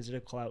the opposite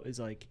of clout is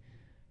like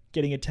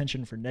getting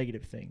attention for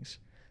negative things.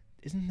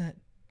 Isn't that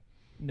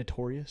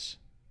notorious?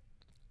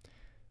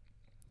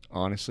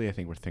 Honestly, I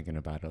think we're thinking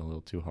about it a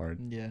little too hard.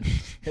 Yeah,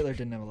 Hitler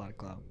didn't have a lot of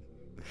clout.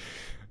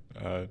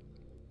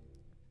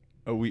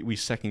 We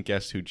second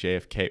guessed who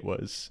JFK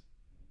was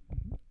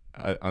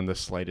on the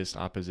slightest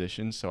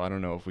opposition, so I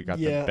don't know if we got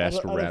the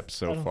best rep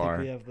so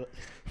far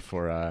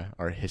for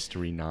our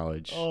history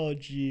knowledge. Oh,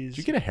 jeez. Did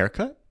you get a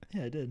haircut?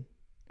 Yeah, I did.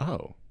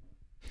 Oh,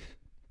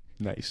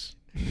 nice.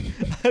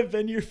 I've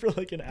been here for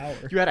like an hour.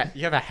 You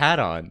have a hat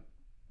on.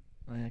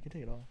 Oh, yeah, I can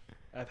take it off.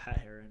 I have hat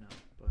hair right now.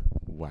 But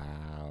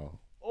Wow.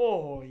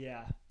 oh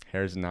yeah.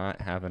 Hair's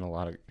not having a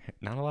lot of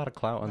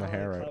clout on the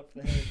hair, right? Clout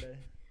for the hair today.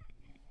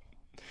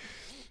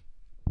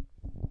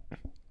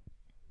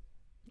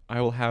 I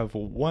will have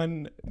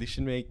one. They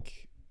should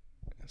make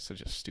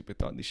such a stupid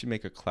thought. They should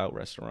make a clout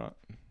restaurant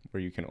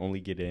where you can only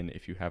get in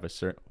if you have a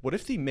certain. What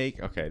if they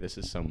make? Okay, this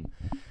is some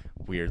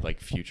weird like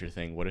future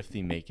thing. What if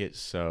they make it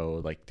so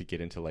like to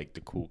get into like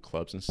the cool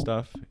clubs and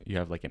stuff, you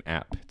have like an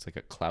app. It's like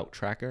a clout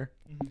tracker,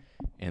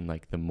 and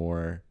like the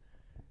more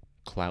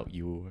clout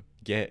you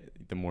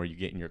get, the more you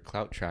get in your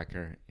clout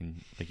tracker, and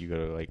like you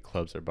go to like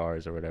clubs or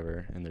bars or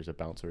whatever, and there's a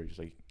bouncer who's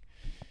like,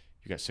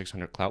 you got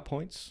 600 clout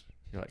points.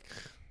 You're like,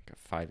 got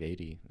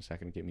 580. Is that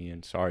gonna get me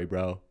in? Sorry,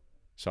 bro.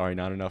 Sorry,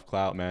 not enough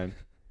clout, man.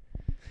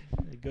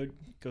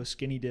 Go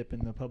skinny dip in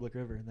the public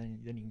river. Then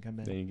you can come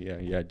back.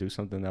 Yeah. Do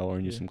something that'll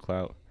earn you some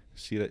clout.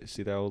 See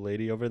that old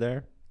lady over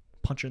there?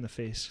 Punch her in the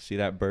face. See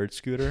that bird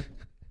scooter?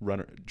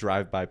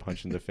 Drive by,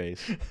 punch in the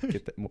face.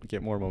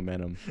 Get more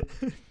momentum.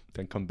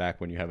 Then come back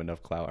when you have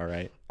enough clout. All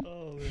right.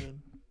 Oh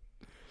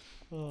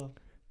man.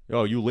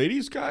 Oh, you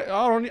ladies, guy.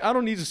 I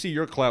don't need to see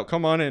your clout.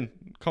 Come on in.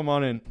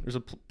 There's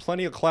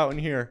plenty of clout in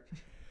here.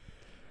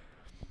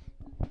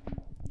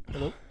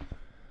 Hello.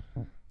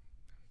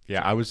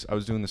 Yeah, I was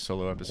doing the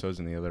solo episodes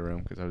in the other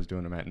room because I was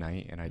doing them at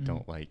night, and I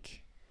don't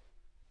like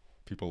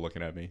people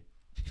looking at me.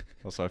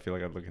 Also, I feel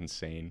like I look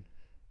insane.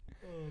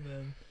 Oh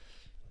man.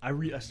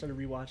 I started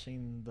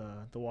rewatching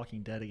the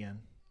Walking Dead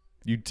again.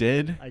 You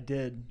did? I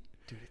did.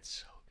 Dude, it's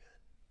so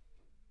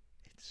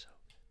good. It's so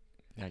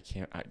good. Yeah, I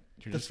can't.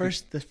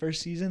 The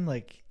first season,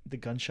 like the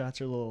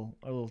gunshots are a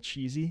little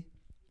cheesy.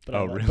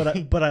 But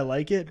really? But I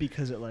like it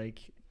because it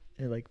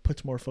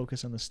puts more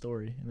focus on the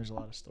story, and there's a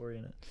lot of story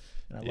in it.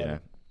 And I love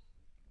it.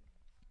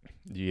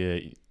 Yeah,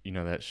 you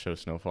know that show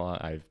Snowfall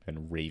I've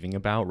been raving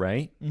about,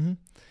 right? Mm-hmm.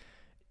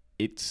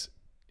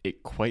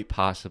 It quite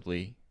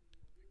possibly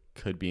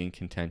could be in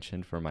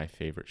contention for my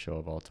favorite show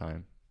of all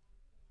time.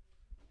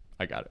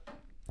 I got it.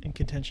 In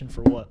contention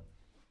for what?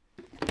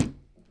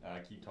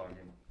 Keep talking.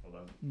 Hold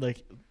on.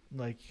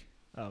 Like,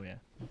 oh yeah.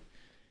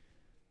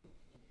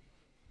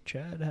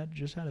 Chad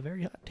just had a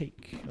very hot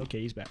take.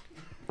 Okay, he's back.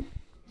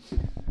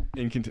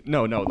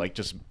 No, like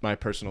just my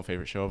personal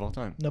favorite show of all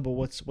time. No, but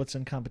what's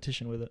in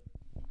competition with it?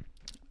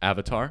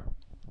 Avatar,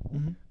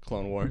 Mm-hmm.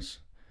 Clone Wars.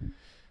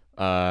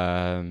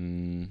 I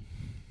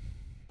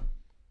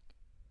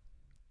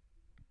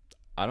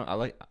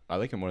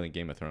like it more than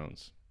Game of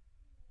Thrones.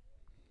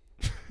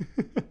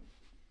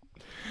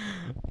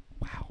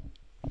 Wow.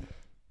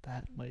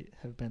 That might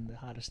have been the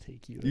hottest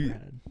take you You- ever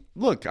had.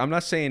 Look, I'm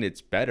not saying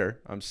it's better.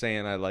 I'm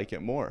saying I like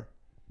it more.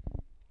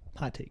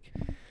 Hot take.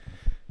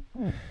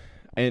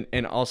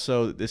 And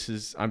also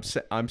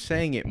I'm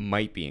saying it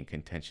might be in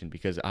contention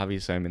because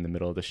obviously I'm in the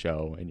middle of the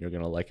show and you're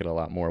going to like it a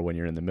lot more when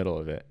you're in the middle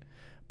of it.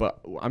 But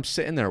I'm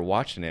sitting there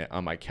watching it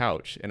on my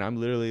couch and I'm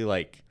literally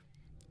like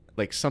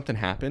something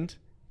happened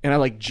and I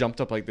like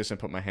jumped up like this and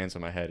put my hands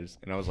on my head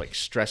and I was like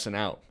stressing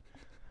out.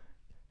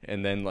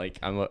 And then like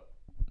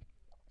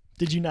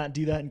Did you not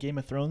do that in Game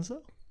of Thrones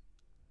though?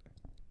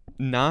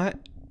 not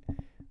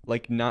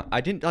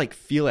I didn't like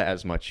feel it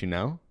as much, you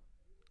know?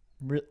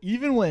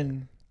 Even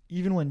when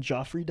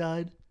Joffrey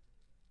died,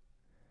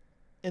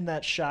 in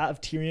that shot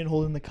of Tyrion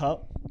holding the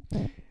cup.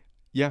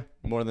 Yeah,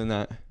 more than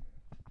that.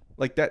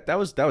 Like that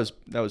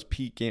was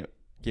peak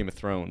Game of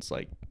Thrones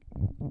like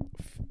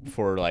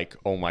for like,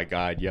 oh my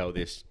god, yo,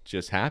 this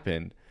just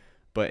happened.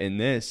 But in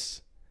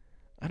this,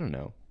 I don't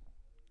know.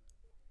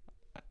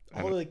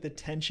 Like the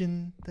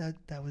tension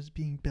that was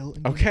being built.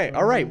 In Okay,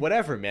 all right,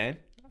 whatever, man.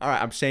 All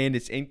right, I'm saying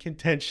it's in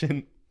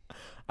contention.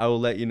 I will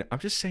let you know. I'm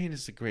just saying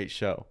it's a great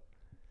show.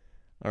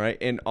 All right,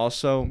 and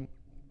also,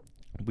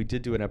 we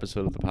did do an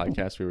episode of the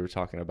podcast where we were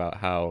talking about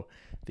how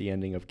the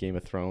ending of Game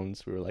of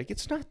Thrones, we were like,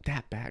 it's not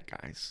that bad,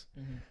 guys.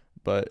 Mm-hmm.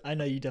 But I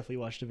know you definitely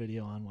watched a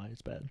video on why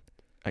it's bad.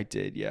 I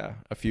did, yeah.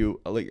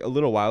 A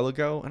little while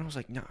ago, and I was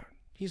like, no,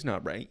 he's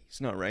not right.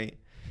 He's not right.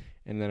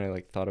 And then I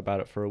like thought about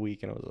it for a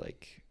week, and I was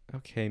like,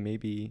 okay,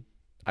 maybe.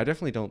 I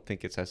definitely don't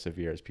think it's as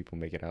severe as people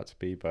make it out to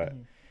be, but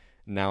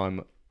now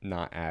I'm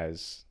not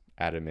as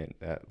adamant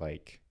that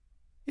like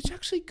it's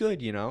actually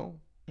good, you know?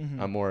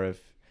 Mm-hmm. I'm more of,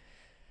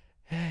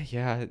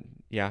 yeah.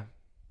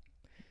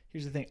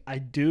 Here's the thing. I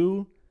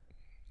do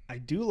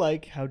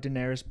like how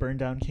Daenerys burned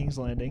down King's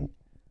Landing.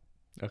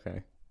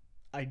 Okay.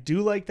 I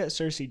do like that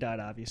Cersei died,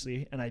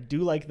 obviously, and I do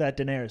like that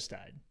Daenerys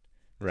died.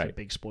 Right. That's a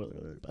big spoiler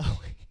alert, by the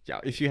way. Yeah,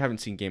 if you haven't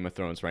seen Game of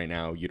Thrones right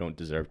now, you don't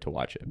deserve to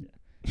watch it.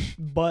 Yeah.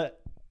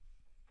 But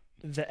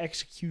the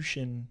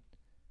execution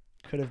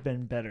could have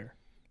been better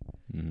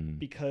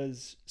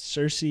because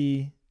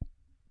Cersei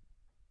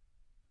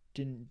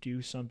didn't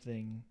do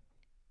something.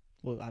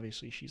 Well,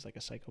 obviously she's like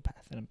a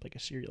psychopath and like a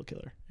serial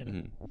killer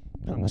and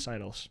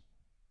homicidal.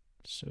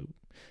 So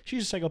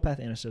she's a psychopath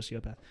and a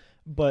sociopath,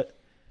 but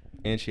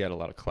and she had a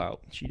lot of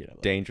clout. She did a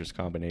lot. Dangerous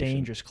combination.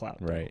 Dangerous clout.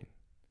 Right.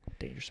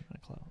 Dangerous amount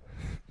of clout.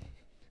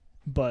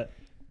 But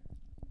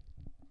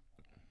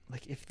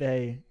like if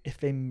they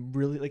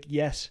really like,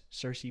 yes,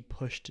 Cersei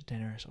pushed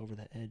Daenerys over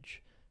the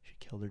edge. She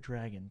killed her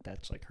dragon.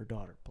 That's like her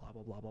daughter. Blah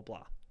blah blah blah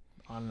blah.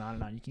 On and on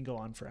and on. You can go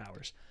on for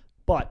hours.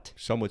 But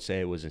some would say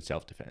it was in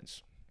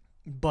self-defense.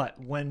 But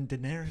when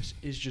Daenerys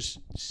is just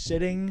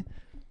sitting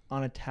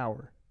on a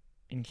tower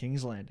in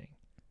King's Landing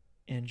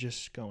and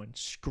just going,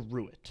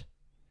 screw it.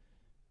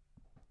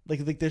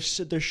 Like there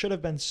should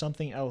have been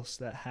something else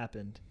that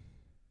happened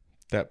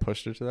that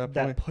pushed her to that point.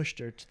 That pushed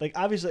her to, like,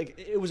 obviously like,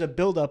 it was a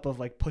buildup of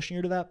like pushing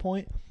her to that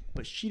point,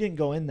 but she didn't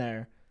go in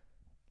there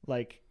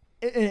like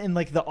and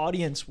like the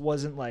audience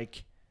wasn't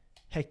like,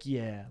 heck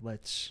yeah,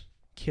 let's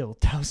kill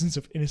thousands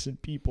of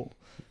innocent people.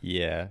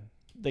 Yeah.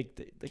 Like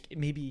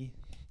maybe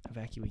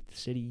evacuate the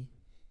city.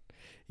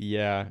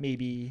 Yeah.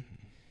 Maybe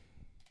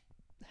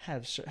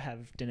have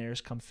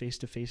Daenerys come face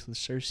to face with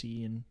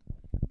Cersei and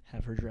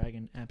have her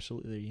dragon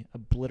absolutely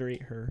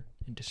obliterate her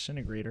and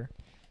disintegrate her.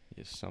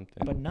 Yeah,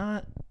 something. But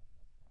not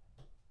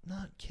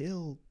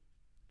kill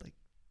like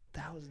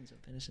thousands of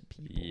innocent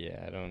people.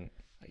 Yeah, I don't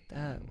like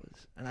that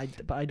was,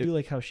 but I do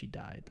like how she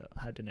died though,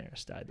 how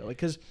Daenerys died though, like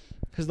because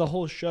the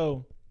whole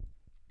show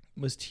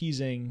was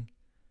teasing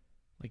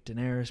like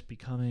Daenerys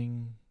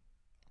becoming,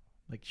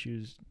 like she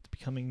was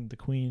becoming the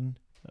queen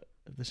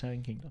of the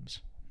Seven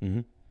Kingdoms.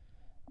 Mm-hmm.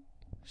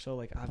 So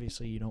like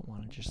obviously you don't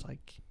want to just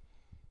like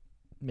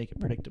make it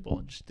predictable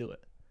and just do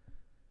it.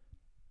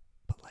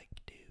 But like,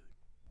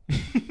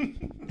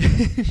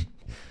 dude,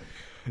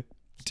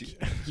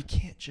 you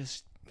can't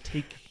just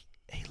take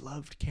a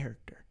loved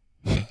character,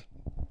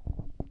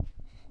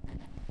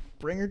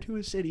 bring her to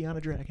a city on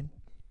a dragon,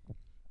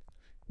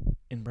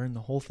 and burn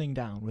the whole thing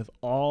down with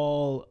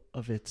all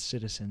of its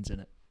citizens in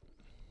it.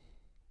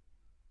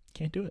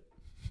 Can't do it.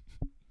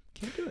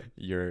 Can't do it.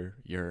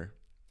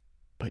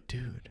 But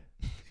dude,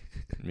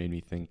 it made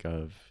me think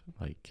of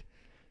like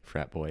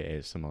frat boy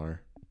ASMR,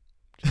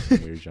 just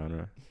a weird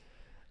genre.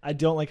 I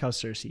don't like how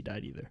Cersei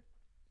died either.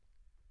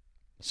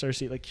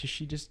 Cersei, like,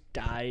 she just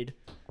died.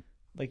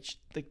 Like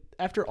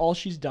after all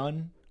she's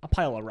done, a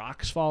pile of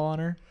rocks fall on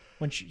her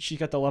when she's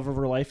got the love of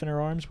her life in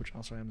her arms, which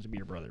also happens to be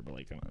her brother, but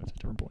like, that's a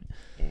different point.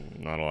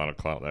 Not a lot of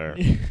clout there.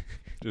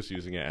 Just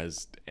using it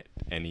as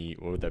any,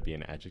 what would that be,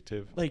 an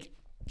adjective? Like,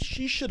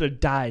 she should have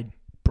died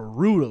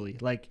brutally.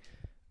 Like,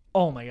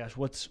 oh my gosh,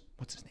 what's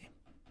his name?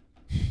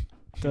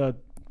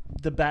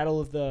 The Battle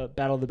of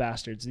the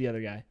Bastards, the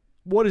other guy.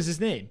 What is his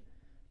name?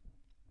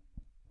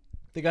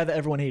 The guy that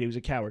everyone hated, he was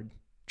a coward.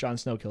 Jon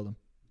Snow killed him.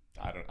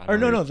 I don't Or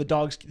know. no, the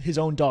dogs, his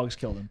own dogs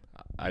killed him.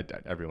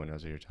 Everyone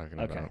knows what you're talking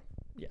Okay. about.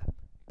 Yeah.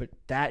 But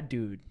that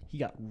dude, he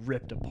got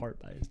ripped apart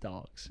by his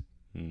dogs.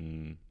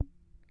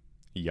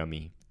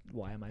 Yummy.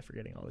 Why am I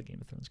forgetting all the Game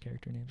of Thrones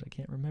character names? I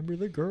can't remember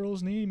the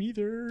girl's name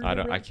either.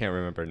 I can't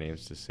remember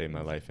names to save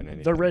my life in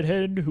anything. The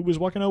redhead who was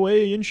walking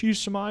away and she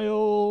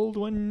smiled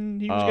when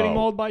he was getting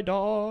mauled by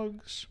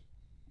dogs.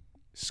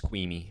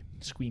 Squeamy.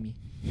 Squeamy.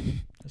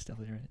 That's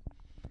definitely right.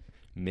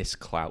 Miss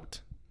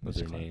Clout was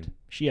Miss her Clout. name.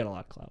 She had a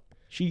lot of clout.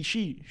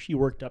 She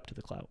worked up to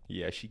the clout.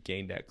 Yeah, she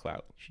gained that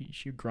clout.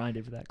 She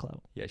grinded for that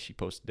clout. Yeah, she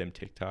posted them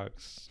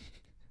TikToks.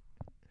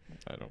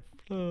 I don't.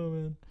 Oh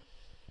man.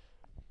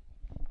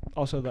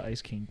 Also, the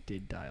Ice King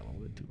did die a little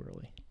bit too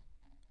early.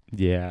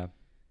 Yeah.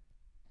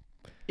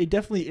 It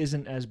definitely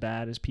isn't as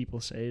bad as people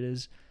say it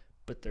is,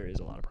 but there is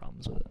a lot of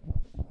problems with it.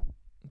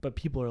 But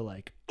people are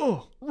like,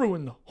 "Oh,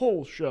 ruined the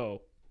whole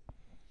show."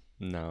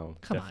 No,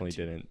 Come on, definitely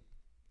dude. didn't.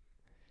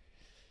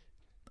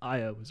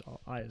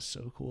 Aya's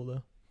so cool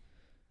though.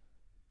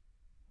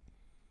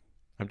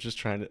 I'm just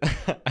trying to.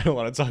 I don't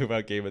want to talk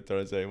about Game of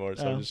Thrones anymore,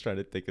 so Oh. I'm just trying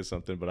to think of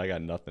something, but I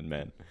got nothing,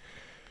 man.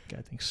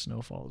 I think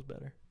Snowfall is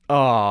better.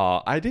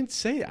 Oh, I didn't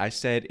say it. I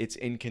said it's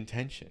in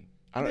contention.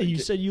 I don't. You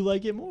said you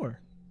like it more.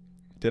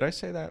 Did I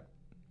say that?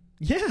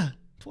 Yeah,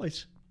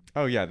 twice.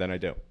 Oh yeah, then I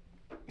do.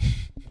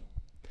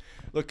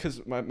 Look,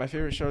 because my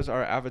favorite shows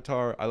are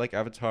Avatar. I like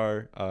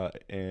Avatar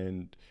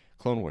and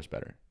Clone Wars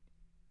better.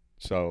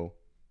 So,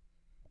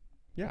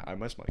 yeah, I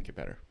must like it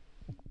better.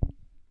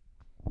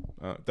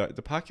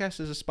 The podcast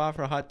is a spot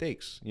for hot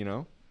takes, you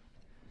know?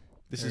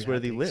 This Very is where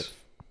hot they takes. live.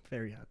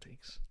 Very hot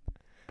takes.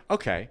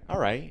 Okay, all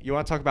right. You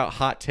want to talk about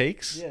hot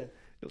takes? Yeah.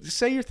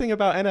 Say your thing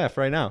about NF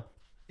right now.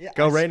 Yeah.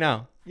 Go right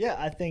now. Yeah,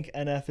 I think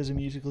NF is a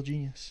musical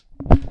genius.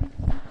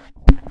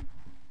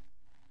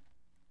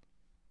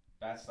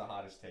 That's the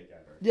hottest take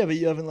ever. Yeah, but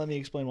you haven't let me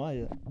explain why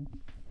yet.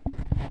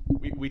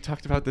 We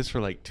talked about this for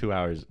like 2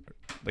 hours,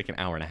 like an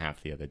hour and a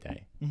half the other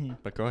day. Mm-hmm.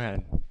 But go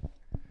ahead.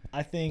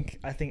 I think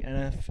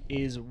NF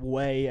is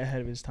way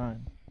ahead of his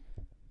time.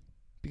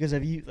 Because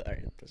have you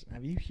heard?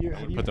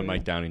 I'm gonna put the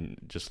mic down and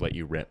just let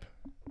you rip.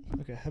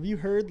 Okay, have you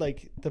heard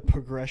like the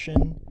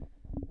progression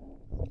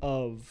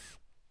of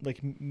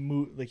like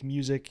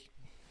music?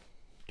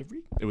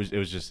 It was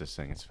just this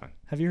thing. It's fine.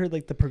 Have you heard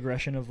like the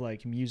progression of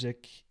like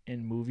music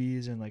in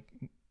movies and like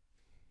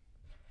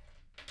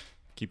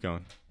Keep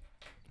going.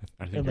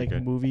 I think and you're like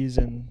good. movies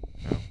and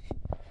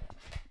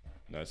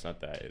No, it's not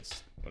that.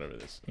 It's whatever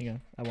this. hang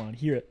on, I want to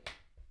hear it.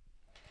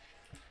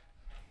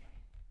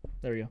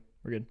 There we go.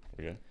 We're good.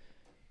 We're good.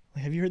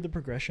 Like, have you heard the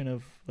progression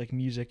of like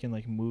music in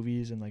like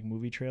movies and like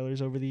movie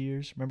trailers over the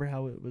years? Remember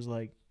how it was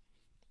like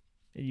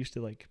it used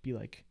to like be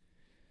like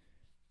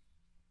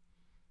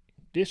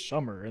this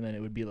summer, and then it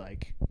would be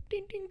like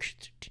ding ding.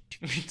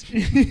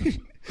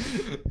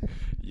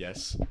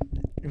 Yes.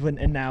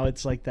 And now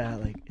it's like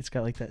that, like it's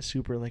got like that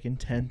super like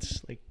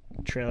intense like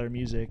trailer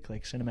music,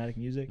 like cinematic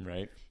music.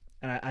 Right.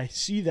 And I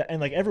see that, and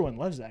like everyone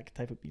loves that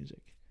type of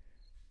music.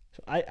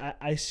 So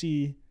I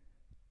see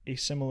a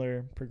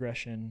similar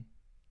progression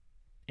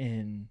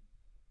in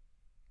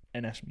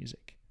NF's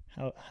music.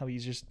 How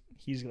he's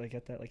like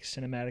at that like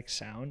cinematic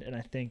sound, and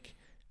I think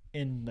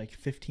in like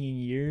 15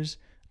 years,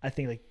 I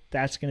think like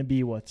that's gonna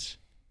be what's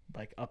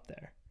like up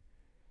there,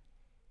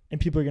 and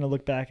people are gonna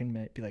look back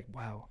and be like,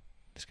 wow,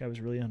 this guy was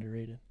really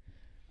underrated.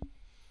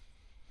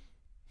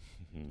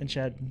 And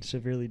Chad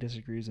severely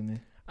disagrees with me.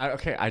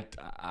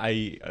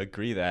 I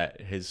agree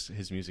that his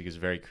music is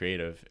very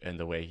creative, and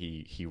the way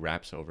he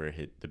raps over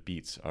the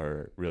beats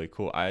are really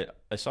cool. I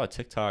saw a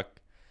TikTok,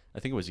 I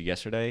think it was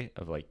yesterday,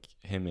 of like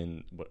him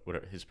and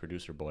what his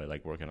producer boy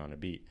like working on a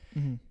beat,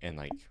 and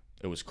like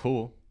it was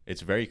cool.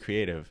 It's very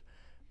creative,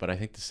 but I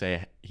think to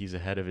say he's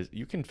ahead of his,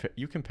 you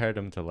compared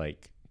him to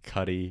like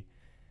Cudi.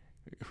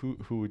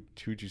 Who'd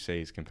you say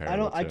he's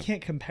comparable to? I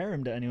can't compare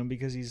him to anyone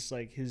because he's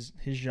like his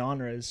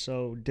genre is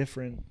so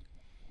different.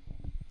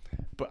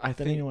 But I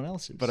than think anyone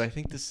else's. But I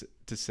think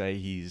to say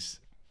he's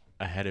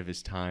ahead of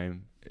his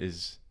time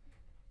is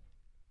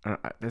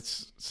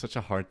that's such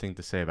a hard thing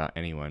to say about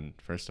anyone.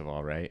 First of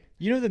all, right?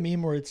 You know the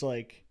meme where it's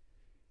like,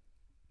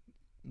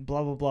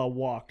 blah blah blah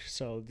walked,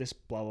 so this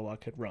blah blah blah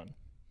could run.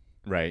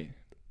 Right.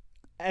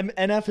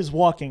 NF is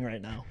walking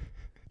right now.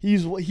 He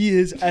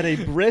is at a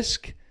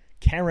brisk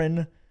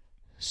Karen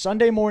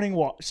Sunday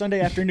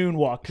afternoon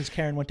walk because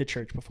Karen went to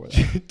church before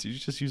that. Did you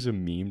just use a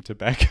meme to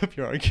back up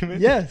your argument?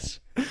 Yes.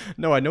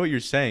 No, I know what you're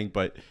saying,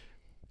 but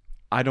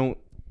I don't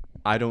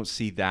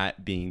see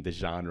that being the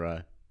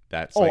genre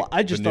that's like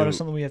I just thought of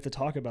something we have to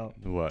talk about.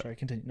 What? Sorry,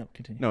 continue. No,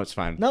 continue. No, it's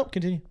fine. No,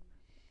 continue.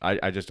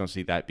 I just don't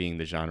see that being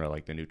the genre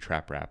like the new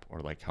trap rap or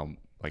like how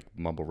like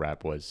mumble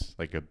rap was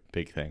like a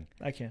big thing.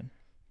 I can.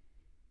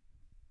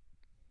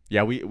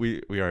 Yeah,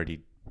 we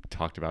already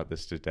talked about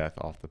this to death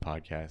off the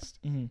podcast.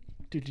 Mm-hmm.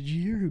 Dude, did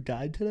you hear who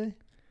died today?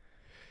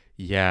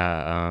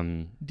 Yeah.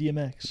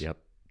 DMX. Yep.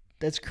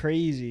 That's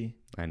crazy.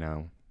 I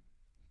know.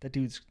 That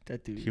dude.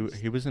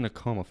 He was in a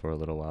coma for a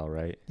little while,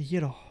 right? He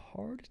had a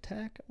heart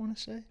attack, I want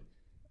to say.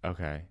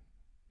 Okay.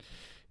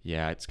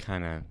 Yeah, it's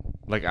kind of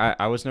like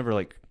I was never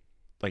like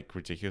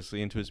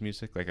ridiculously into his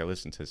music. Like I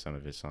listened to some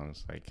of his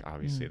songs, like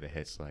obviously the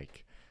hits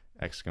like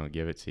X Gonna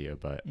Give It To You,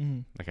 but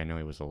like I know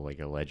he was a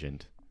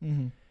legend.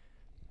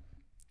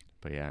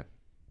 But yeah,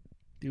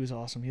 he was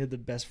awesome. He had the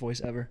best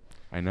voice ever.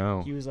 I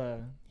know. He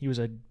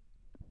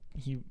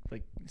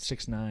like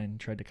 6ix9ine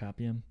tried to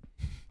copy him.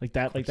 Like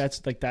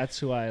that's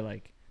who I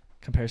like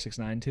compare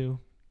 6ix9ine to,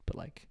 but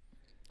like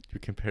you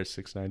compare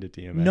 6ix9ine to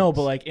DMX. No,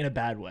 but like in a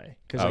bad way,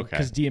 because Okay.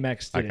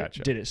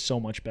 DMX did it so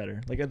much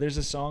better. Like there's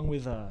a song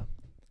with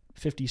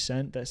 50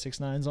 Cent, that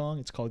 6ix9ine song.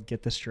 It's called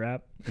 "Get the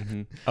Strap."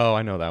 Oh,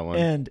 I know that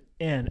one.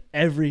 And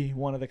every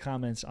one of the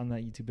comments on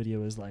that YouTube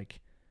video is like,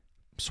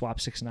 swap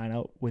 6ix9ine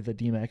out with a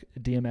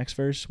DMX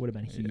verse would have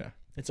been heat. Yeah.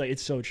 It's like,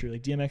 it's so true.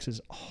 Like DMX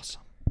is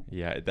awesome.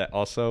 Yeah, that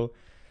also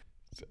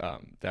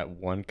that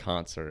one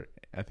concert,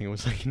 I think it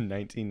was like in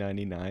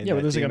 1999. Yeah,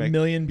 but there's like a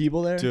million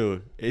people there.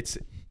 Dude, it's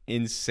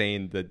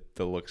insane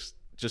the looks.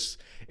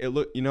 Just in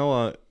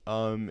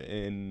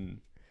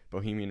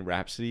Bohemian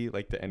Rhapsody,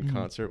 like the end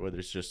concert where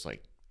there's just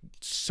like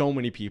so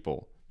many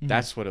people.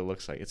 That's what it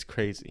looks like. It's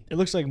crazy. It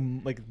looks like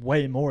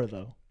way more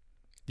though.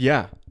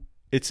 Yeah.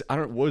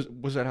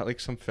 Was that at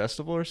like some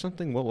festival or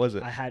something? What was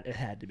it? It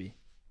had to be.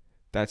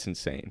 That's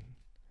insane.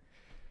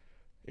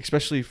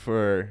 Especially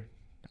for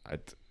I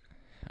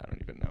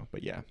don't even know,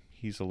 but yeah,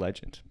 he's a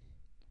legend.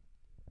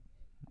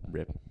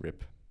 Rip.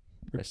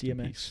 Rest in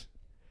DMX. peace.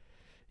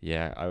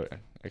 Yeah, I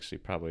actually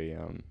probably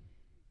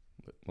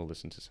will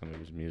listen to some of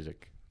his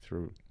music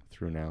through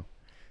now.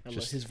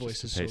 His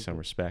voice is to pay so some cool.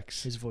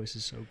 respects. His voice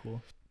is so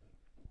cool.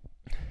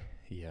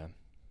 Yeah.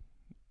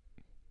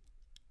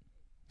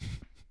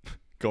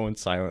 Going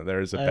silent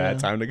there is a bad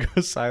time to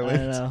go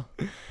silent.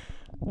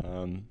 I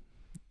know.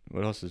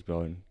 What else is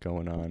going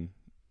on?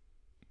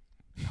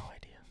 No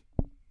idea.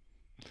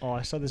 Oh,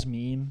 I saw this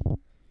meme.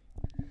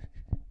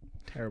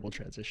 Terrible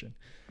transition,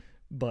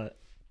 but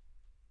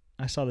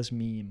I saw this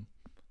meme,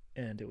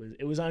 and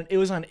it was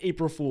on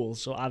April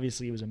Fool's, so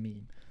obviously it was a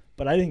meme.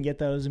 But I didn't get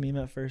that it was a meme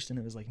at first, and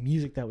it was like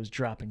music that was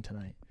dropping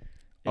tonight.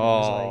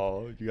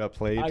 And You got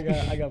played.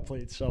 I got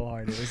played so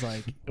hard. It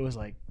was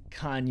like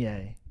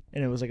Kanye,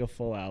 and it was like a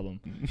full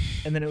album,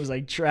 and then it was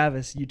like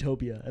Travis,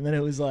 Utopia, and then it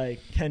was like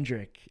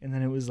Kendrick, and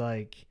then it was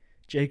like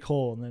J.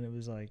 Cole, and then it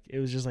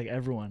was just like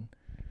everyone.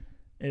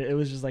 It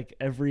was just like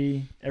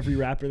every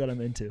rapper that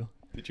I'm into.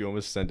 Did you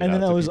almost send it and out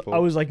then to I was people? I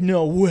was like,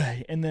 no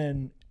way. And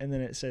then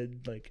it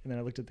said like, and then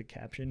I looked at the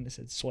caption. It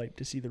said, "Swipe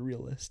to see the real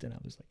list," and I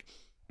was like,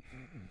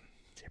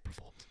 it's April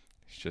Fool's.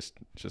 It's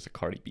just a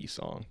Cardi B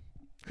song.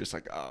 Just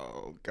like,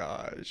 oh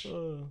gosh.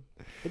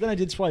 But then I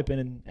did swipe in,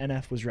 and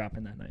NF was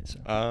dropping that night. So.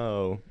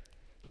 Oh.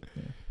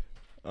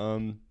 Yeah.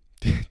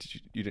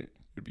 You didn't?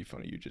 It'd be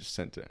funny. You just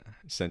sent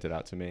it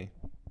out to me.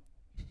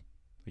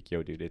 Like,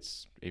 yo, dude,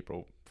 it's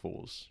April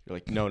Fool's. You're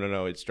like,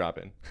 no, it's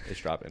dropping.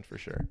 It's dropping for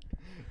sure.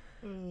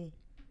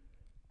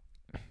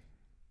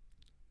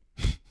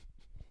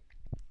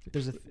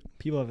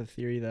 People have a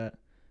theory that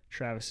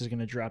Travis is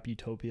gonna drop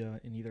Utopia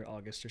in either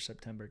August or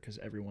September because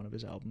every one of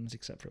his albums,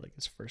 except for like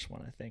his first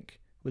one, I think,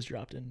 was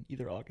dropped in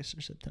either August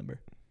or September.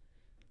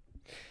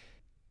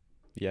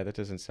 Yeah, that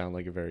doesn't sound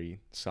like a very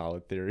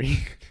solid theory.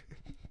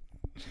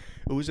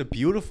 It was a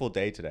beautiful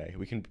day today.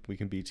 We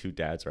can be two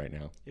dads right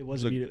now. It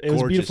was a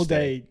beautiful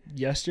day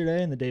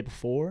yesterday and the day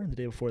before and the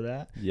day before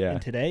that. Yeah.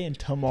 And today and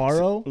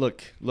tomorrow.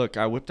 Look,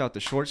 I whipped out the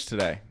shorts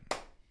today.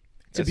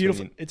 It's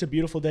a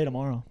beautiful day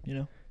tomorrow, you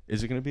know.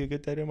 Is it going to be a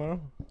good day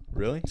tomorrow?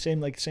 Really?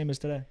 Same as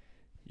today.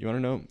 You want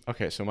to know?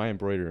 Okay, so my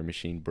embroidery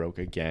machine broke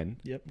again.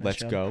 Yep.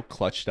 Let's go.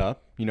 Clutched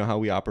up. You know how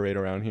we operate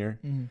around here?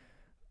 Mm-hmm.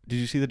 Did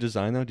you see the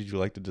design, though? Did you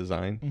like the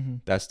design? Mm-hmm.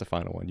 That's the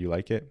final one. You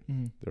like it?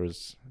 Mm-hmm. There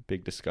was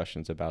big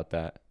discussions about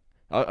that.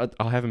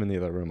 I'll have him in the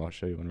other room. I'll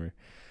show you when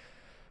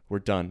we're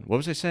done. What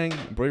was I saying?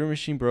 Embroidery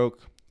machine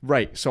broke.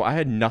 Right. So I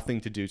had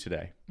nothing to do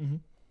today. Mm-hmm.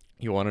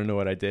 You want to know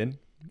what I did?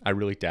 I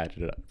really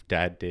dadded it up.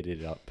 Dad did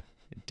it up.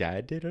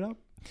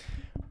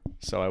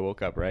 So I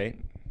woke up, right?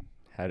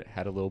 Had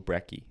a little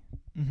brekkie.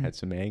 Mm-hmm. Had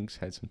some eggs,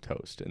 had some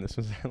toast. And this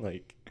was at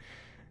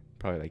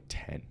probably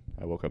 10.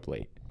 I woke up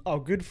late. Oh,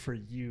 good for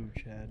you,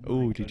 Chad.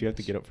 Oh, did you have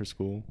to get up for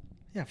school?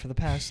 Yeah, for the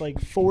past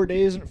 5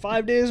 days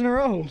in a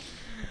row.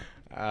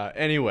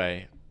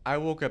 Anyway, I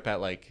woke up at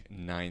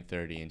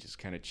 9:30 and just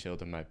kind of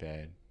chilled in my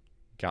bed.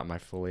 Got my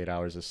full 8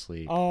 hours of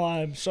sleep. Oh,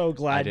 I'm so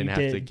glad I didn't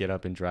have to get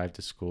up and drive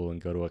to school and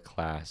go to a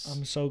class.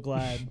 I'm so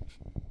glad.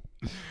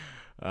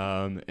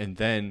 And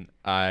then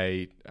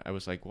I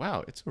was like,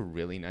 wow, it's a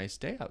really nice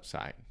day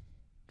outside.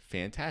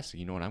 Fantastic.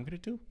 You know what I'm going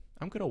to do?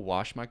 I'm going to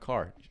wash my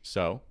car.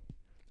 So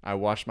I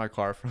washed my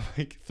car for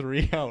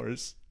 3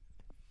 hours.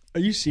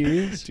 Are you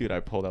serious? Dude, I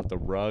pulled out the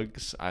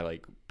rugs. I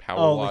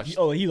power washed.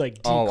 He deep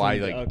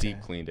cleaned it.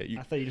 Deep cleaned it.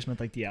 I thought you just meant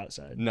the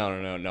outside. No.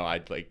 I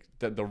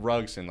the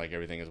rugs and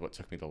everything is what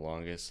took me the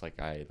longest.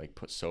 I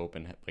put soap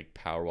and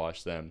power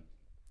washed them.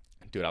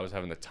 Dude, I was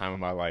having the time of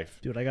my life.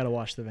 Dude, I got to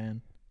wash the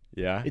van.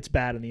 Yeah? It's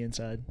bad on the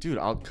inside. Dude,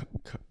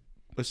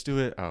 Let's do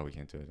it. Oh, we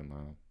can't do it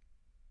tomorrow.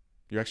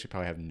 You actually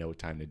probably have no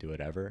time to do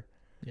it ever.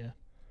 Yeah.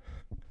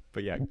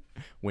 But yeah,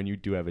 when you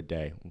do have a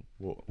day,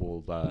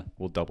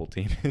 we'll double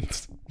team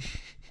it.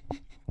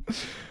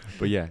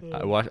 But yeah,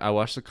 I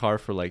watched the car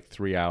for like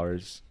 3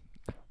 hours,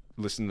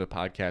 listen to the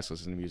podcast,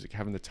 listen to music,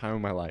 having the time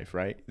of my life,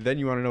 right? Then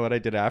you want to know what I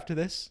did after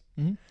this?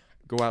 Mm-hmm.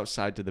 Go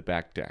outside to the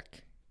back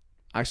deck.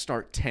 I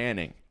start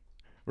tanning,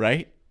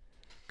 right?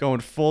 Going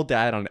full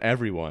dad on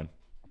everyone.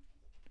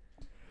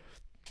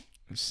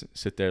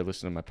 Sit there,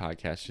 listen to my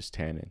podcast, just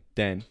tanning.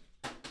 Then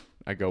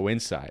I go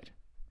inside.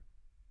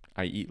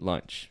 I eat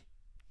lunch.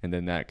 And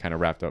then that kind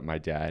of wrapped up my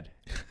dad.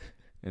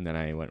 And then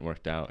I went and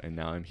worked out. And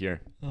now I'm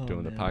here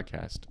doing the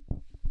podcast.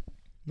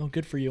 No,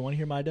 good for you. Want to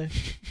hear my day?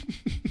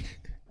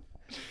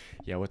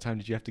 Yeah, what time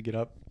did you have to get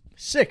up?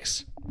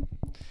 6.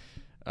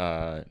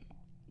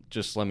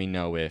 Just let me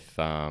know if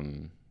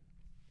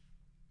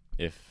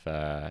let's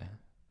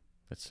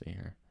see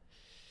here.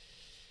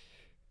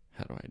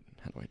 How do I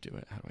do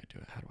it?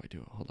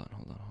 Hold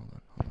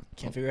on.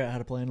 Can't figure out how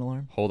to play an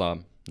alarm? Hold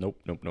on.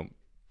 Nope.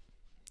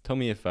 Tell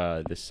me if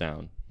this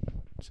sounds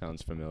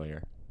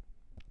familiar.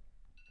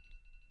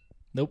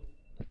 Nope.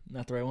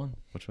 Not the right one.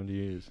 Which one do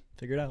you use?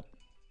 Figure it out.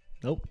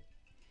 Nope.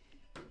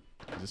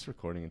 Is this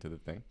recording into the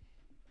thing?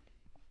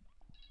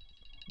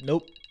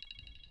 Nope.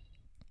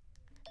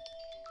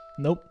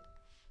 Nope.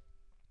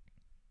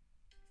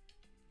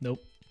 Nope.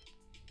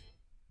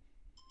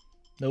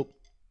 Nope.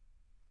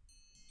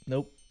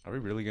 Nope. Are we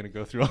really gonna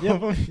go through all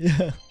Yep. of them?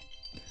 Yeah.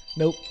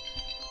 Nope.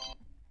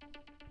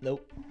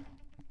 Nope.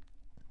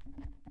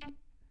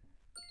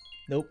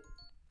 Nope.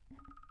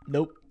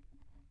 Nope.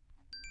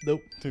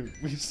 Nope. Dude,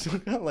 we still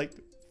got like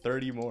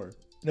 30 more.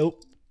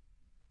 Nope.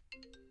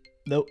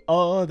 Nope.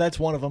 Oh, that's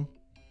one of them.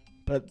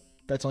 But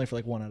that's only for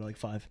like 1 out of like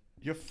 5.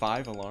 You have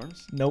 5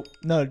 alarms? Nope.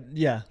 No,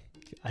 yeah.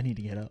 I need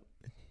to get up.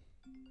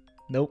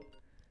 Nope.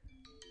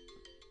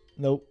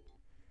 Nope.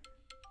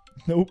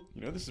 Nope.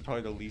 You know this is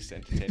probably the least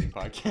entertaining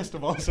podcast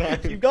of all time.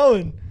 Keep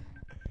going.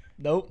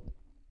 Nope.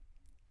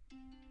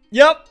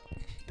 Yep.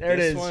 There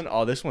This it is.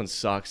 one, this one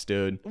sucks,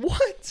 dude.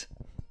 What?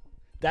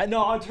 That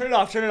no, turn it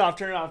off. Yeah,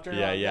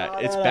 No,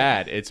 it's no.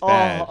 bad. It's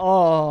bad.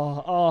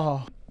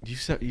 Oh. You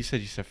said you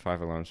set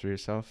 5 alarms for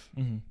yourself.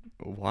 Mm-hmm.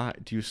 Why?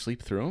 Do you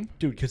sleep through them?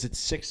 Dude, because it's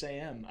 6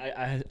 a.m.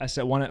 I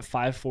set one at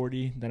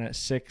 5:40, then at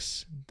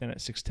 6, then at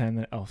 6:10,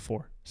 then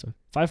 4. So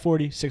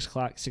 5:40, 6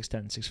 o'clock,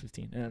 6:10,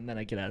 6:15, and then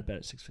I get out of bed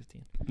at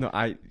 6:15. No,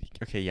 I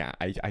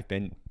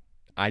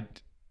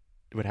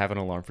would have an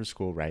alarm for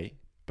school, right?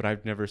 But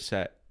I've never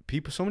set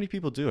people. So many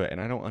people do it, and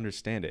I don't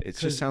understand it. It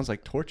just sounds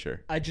like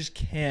torture. I just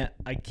can't.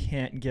 I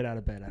can't get out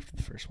of bed after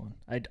the first one.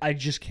 I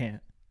just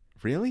can't.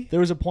 Really? There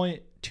was a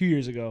point 2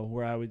 years ago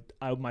where I would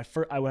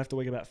have to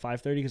wake up at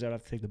 5:30 because I would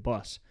have to take the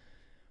bus,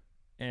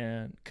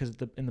 and because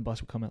the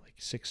bus would come at like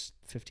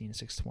 6:15,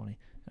 6:20, and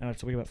I'd have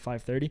to wake up at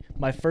 5:30.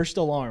 My first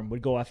alarm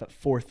would go off at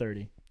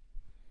 4:30.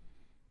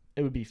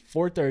 It would be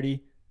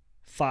 4:30,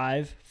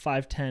 5,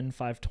 5:10,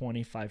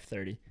 5:20,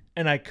 5:30,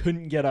 and I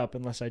couldn't get up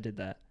unless I did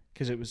that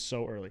because it was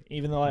so early.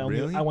 Even though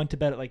I went to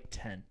bed at like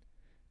 10.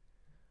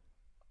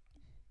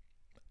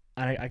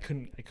 I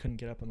couldn't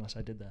get up unless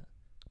I did that.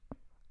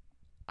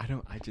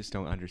 I just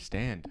don't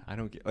understand. I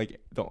don't get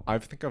I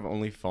think I've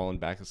only fallen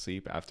back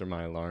asleep after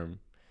my alarm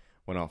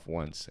went off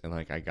once, and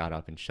like I got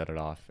up and shut it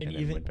off and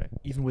then went back.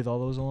 Even with all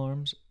those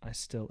alarms, I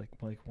still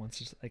probably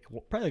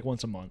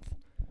once a month,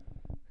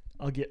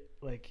 I'll get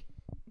like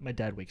my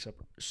dad wakes up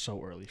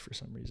so early for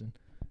some reason,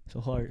 so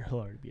he'll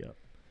already be up,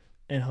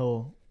 and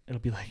it'll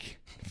be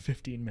like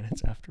 15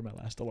 minutes after my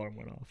last alarm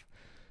went off,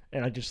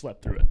 and I just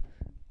slept through it,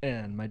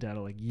 and my dad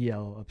will like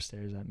yell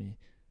upstairs at me,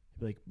 he'll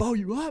be like, "Bo,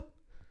 you up?"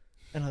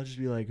 And I'll just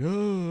be like,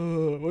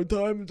 "Oh, what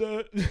time is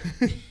that?"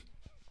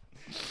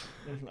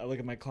 And I look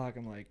at my clock.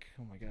 I'm like,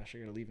 "Oh my gosh, I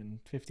gotta leave in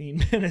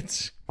 15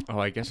 minutes." Oh,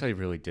 I guess I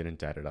really didn't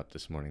dad it up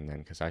this morning then,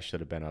 because I should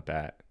have been up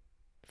at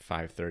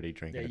 5:30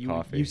 drinking a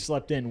coffee. You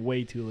slept in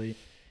way too late.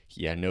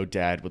 Yeah, no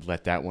dad would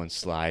let that one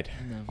slide.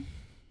 No.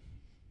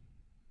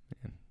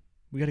 Man.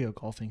 We gotta go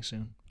golfing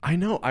soon. I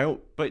know.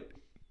 But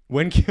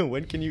when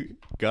can you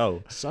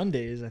go?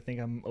 Sundays, I think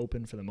I'm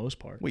open for the most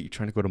part. Wait, you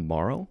trying to go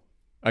tomorrow?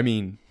 I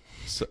mean,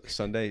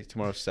 Sunday.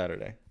 Tomorrow's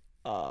Saturday.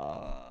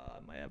 I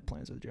might have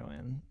plans with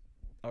Joanne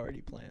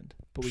already planned,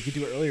 but we could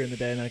do it earlier in the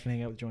day, and I can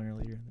hang out with Joanne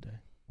earlier in the day.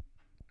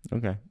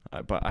 Okay,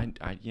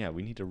 but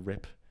we need to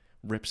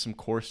rip some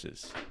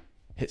courses,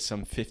 hit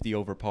some 50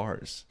 over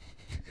pars.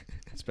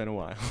 It's been a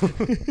while.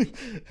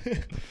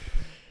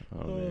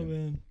 Oh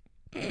man.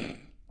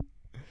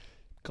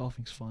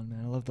 Golfing's fun,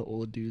 man. I love the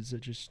old dudes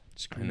that just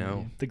scream. I know. At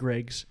you. The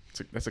Gregs.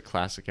 That's a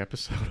classic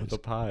episode of the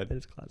pod. That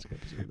is a classic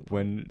episode of the pod.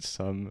 When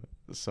some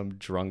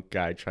drunk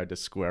guy tried to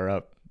square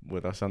up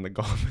with us on the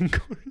golfing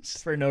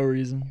course. For no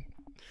reason.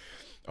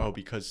 Oh,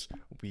 because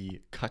we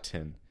cut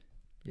him.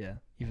 Yeah,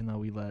 even though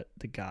we let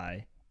the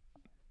guy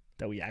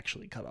that we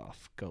actually cut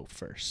off go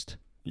first.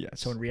 Yes.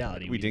 So in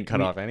reality, we didn't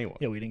cut off anyone.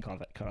 Yeah, we didn't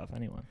cut off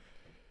anyone.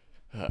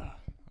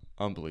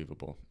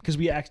 Unbelievable. Because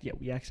we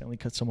accidentally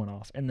cut someone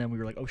off, and then we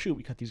were like, "Oh shoot,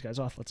 we cut these guys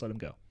off. Let's let them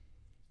go."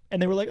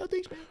 And they were like, "Oh,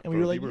 thanks, man." And we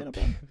were like, "Yeah, no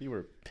problem." You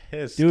were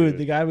pissed, Dude,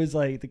 the guy was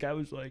like, he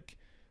was like,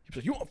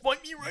 "You want to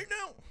fight me right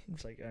now?"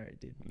 It's like, all right,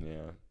 dude.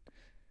 Yeah.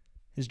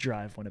 His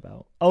drive went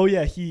about. Oh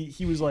yeah,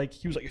 he was like,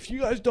 if you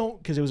guys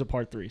don't, because it was a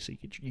par 3, so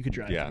you could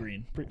drive the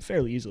green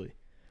fairly easily.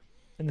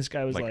 And this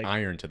guy was like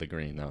iron to the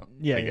green though.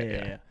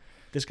 Yeah.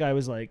 This guy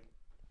was like,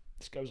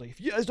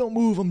 if you guys don't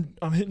move,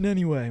 I'm hitting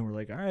anyway. And we're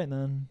like, all right,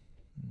 then.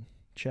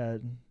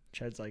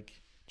 Chad's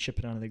like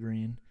chipping onto the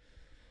green.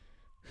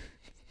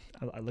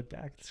 I look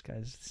back.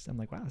 I'm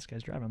like, wow, this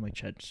guy's driving. I'm like,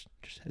 Chad,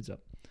 just heads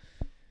up.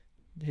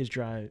 His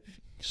drive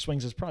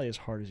swings probably as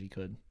hard as he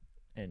could,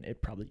 and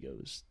it probably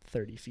goes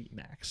 30 feet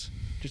max.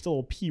 Just a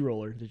little P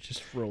roller that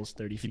just rolls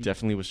 30 feet. He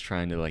definitely was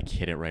trying to like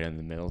hit it right in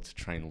the middle to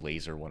try and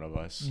laser one of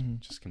us. Mm-hmm.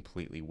 Just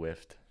completely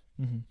whiffed.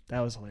 Mm-hmm. That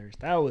was hilarious.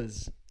 That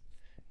was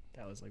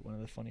like one of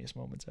the funniest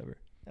moments ever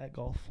at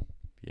golf.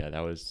 Yeah,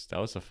 that was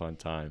a fun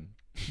time.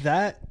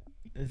 That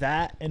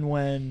and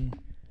when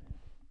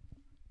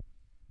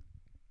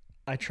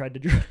I tried to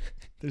drive.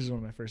 This is one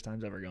of my first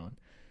times ever going.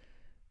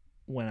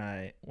 When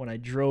I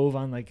drove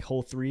on like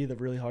hole 3, the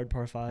really hard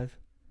par 5.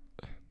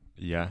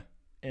 Yeah.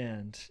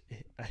 And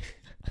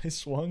I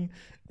swung,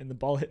 and the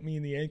ball hit me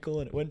in the ankle,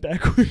 and it went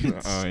backwards.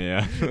 Oh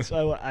yeah.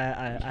 So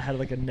I had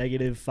like a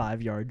negative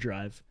 5-yard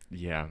drive.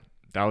 Yeah,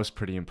 that was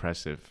pretty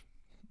impressive.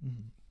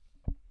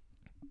 Mm-hmm.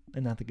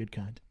 And not the good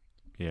kind.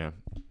 Yeah.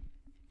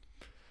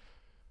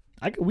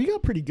 We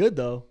got pretty good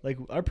though. Like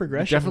our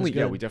progression. Definitely, was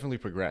good. we definitely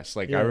progressed.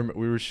 Like Yeah. I remember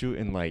we were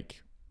shooting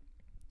like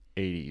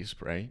 80s,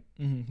 right?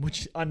 Mm-hmm.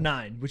 Which on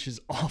 9, which is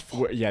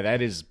awful. Well, yeah,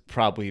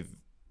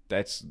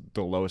 that's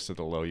the lowest of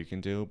the low you can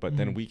do. But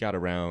then we got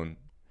around.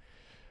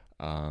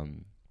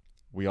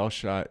 We all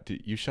shot.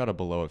 You shot a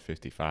below at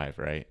 55,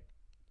 right?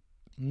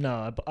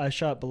 No, I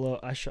shot below.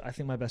 I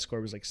think my best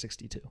score was like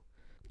 62.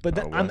 But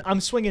Oh, wow.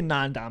 I'm swinging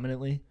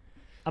non-dominantly.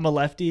 I'm a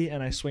lefty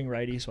and I swing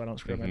righty, so I don't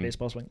screw up my Mhm.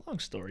 baseball swing. Long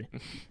story,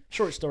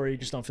 short story.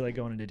 Just don't feel like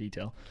going into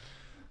detail.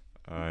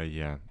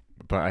 Yeah,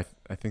 but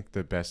I think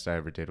the best I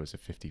ever did was a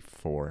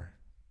 54.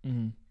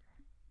 Mm-hmm.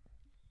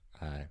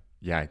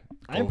 Yeah.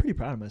 I'm pretty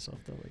proud of myself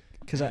though, like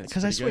because it's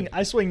I pretty good.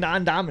 I swing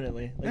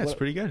non-dominantly. Like, Yeah, it's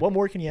pretty good. What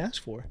more can you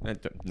ask for?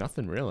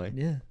 Nothing really.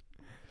 Yeah.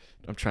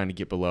 I'm trying to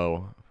get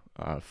below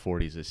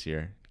 40s this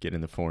year. Get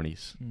in the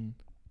 40s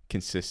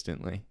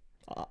consistently.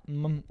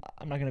 I'm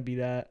not gonna be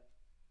that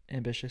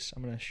ambitious.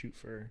 I'm gonna shoot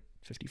for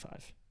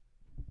 55,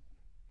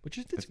 which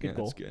is that's a good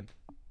goal.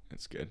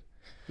 That's good.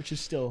 Which is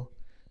still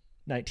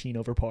 19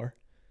 over par.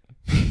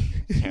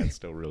 Yeah, it's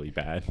still really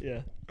bad.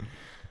 Yeah.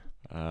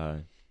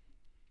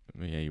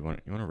 Yeah, you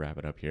want to wrap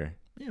it up here?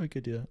 Yeah, we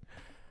could do that.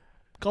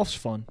 Golf's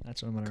fun.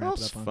 That's what I'm gonna wrap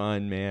Golf's it up on.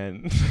 fun,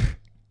 man.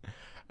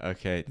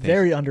 Okay.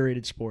 Very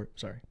underrated sport.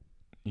 Sorry.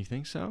 You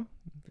think so?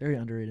 Very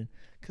underrated.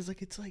 Because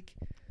it's like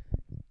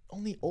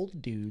only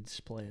old dudes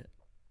play it.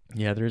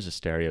 Yeah, there is a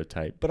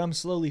stereotype. But I'm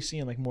slowly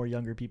seeing like more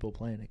younger people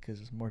playing it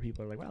because more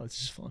people are like, wow, this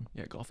is fun.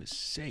 Yeah, golf is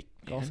sick.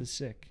 Golf man. is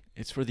sick.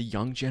 It's for the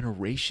young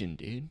generation,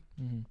 dude.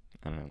 Mm-hmm.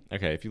 I don't know.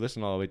 Okay, if you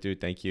listen all the way,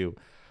 dude, thank you.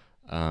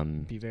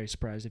 Be very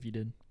surprised if you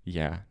did.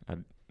 Yeah,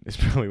 this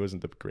probably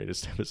wasn't the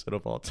greatest episode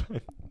of all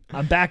time.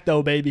 I'm back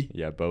though, baby.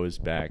 Yeah, Bo is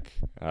back.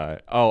 I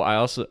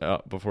also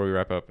before we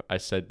wrap up, I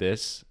said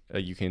this.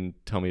 You can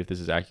tell me if this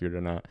is accurate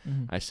or not.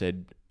 Mm-hmm. I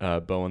said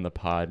Bo on the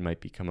pod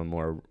might become a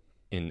more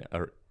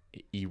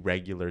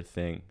irregular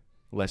thing,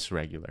 less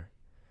regular,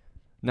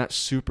 not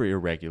super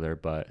irregular,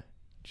 but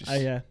just.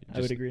 I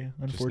would agree.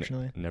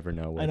 Unfortunately, never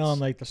know. I know I'm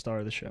like the star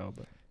of the show,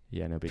 but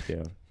yeah, no big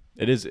deal.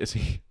 It's a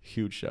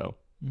huge show.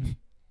 mm-hmm.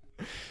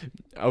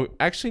 Oh,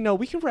 actually, no.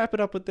 We can wrap it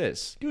up with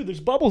this. Dude, there's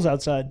bubbles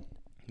outside.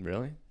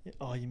 Really?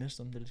 Oh, you missed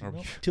them. Did you? Are No.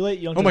 we- Too late.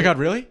 You don't Oh my deserve-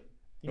 God! Really?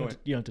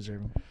 You don't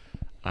deserve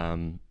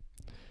them.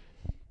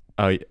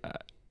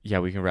 Yeah,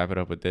 we can wrap it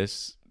up with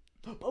this.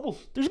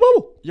 Bubbles. There's a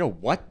bubble. Yo,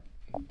 what?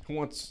 Who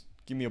wants?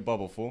 Give me a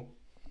bubble, fool.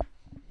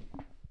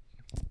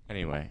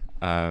 Anyway,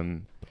 yeah.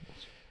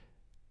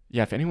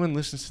 If anyone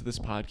listens to this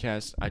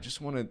podcast, I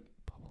just want to.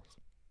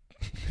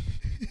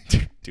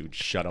 Dude,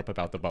 shut up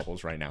about the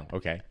bubbles right now.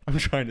 Okay, I'm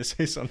trying to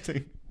say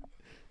something.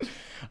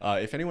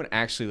 If anyone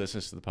actually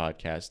listens to the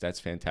podcast, that's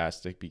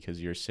fantastic because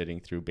you're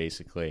sitting through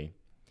basically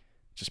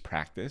just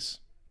practice.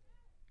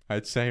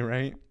 I'd say,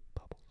 right?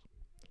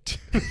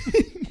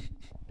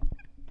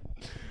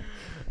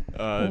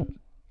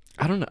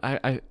 I don't know.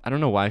 I don't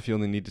know why I feel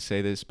the need to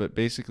say this, but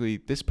basically,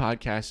 this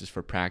podcast is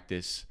for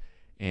practice,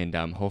 and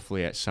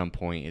hopefully, at some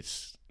point,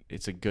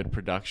 it's a good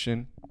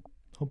production.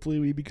 Hopefully,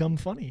 we become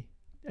funny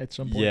at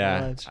some point. in our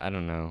Yeah, lives. I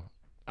don't know.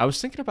 I was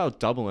thinking about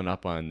doubling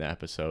up on the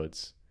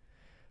episodes,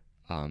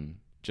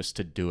 just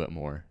to do it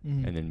more,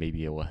 and then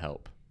maybe it will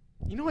help.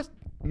 You know what?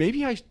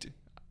 Maybe I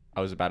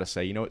was about to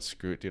say, you know what?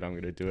 Screw it, dude. I'm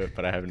gonna do it,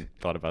 but I haven't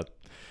thought about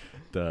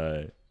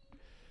the.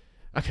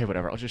 Okay,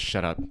 whatever. I'll just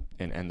shut up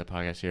and end the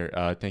podcast here.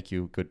 Thank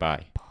you.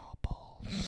 Goodbye.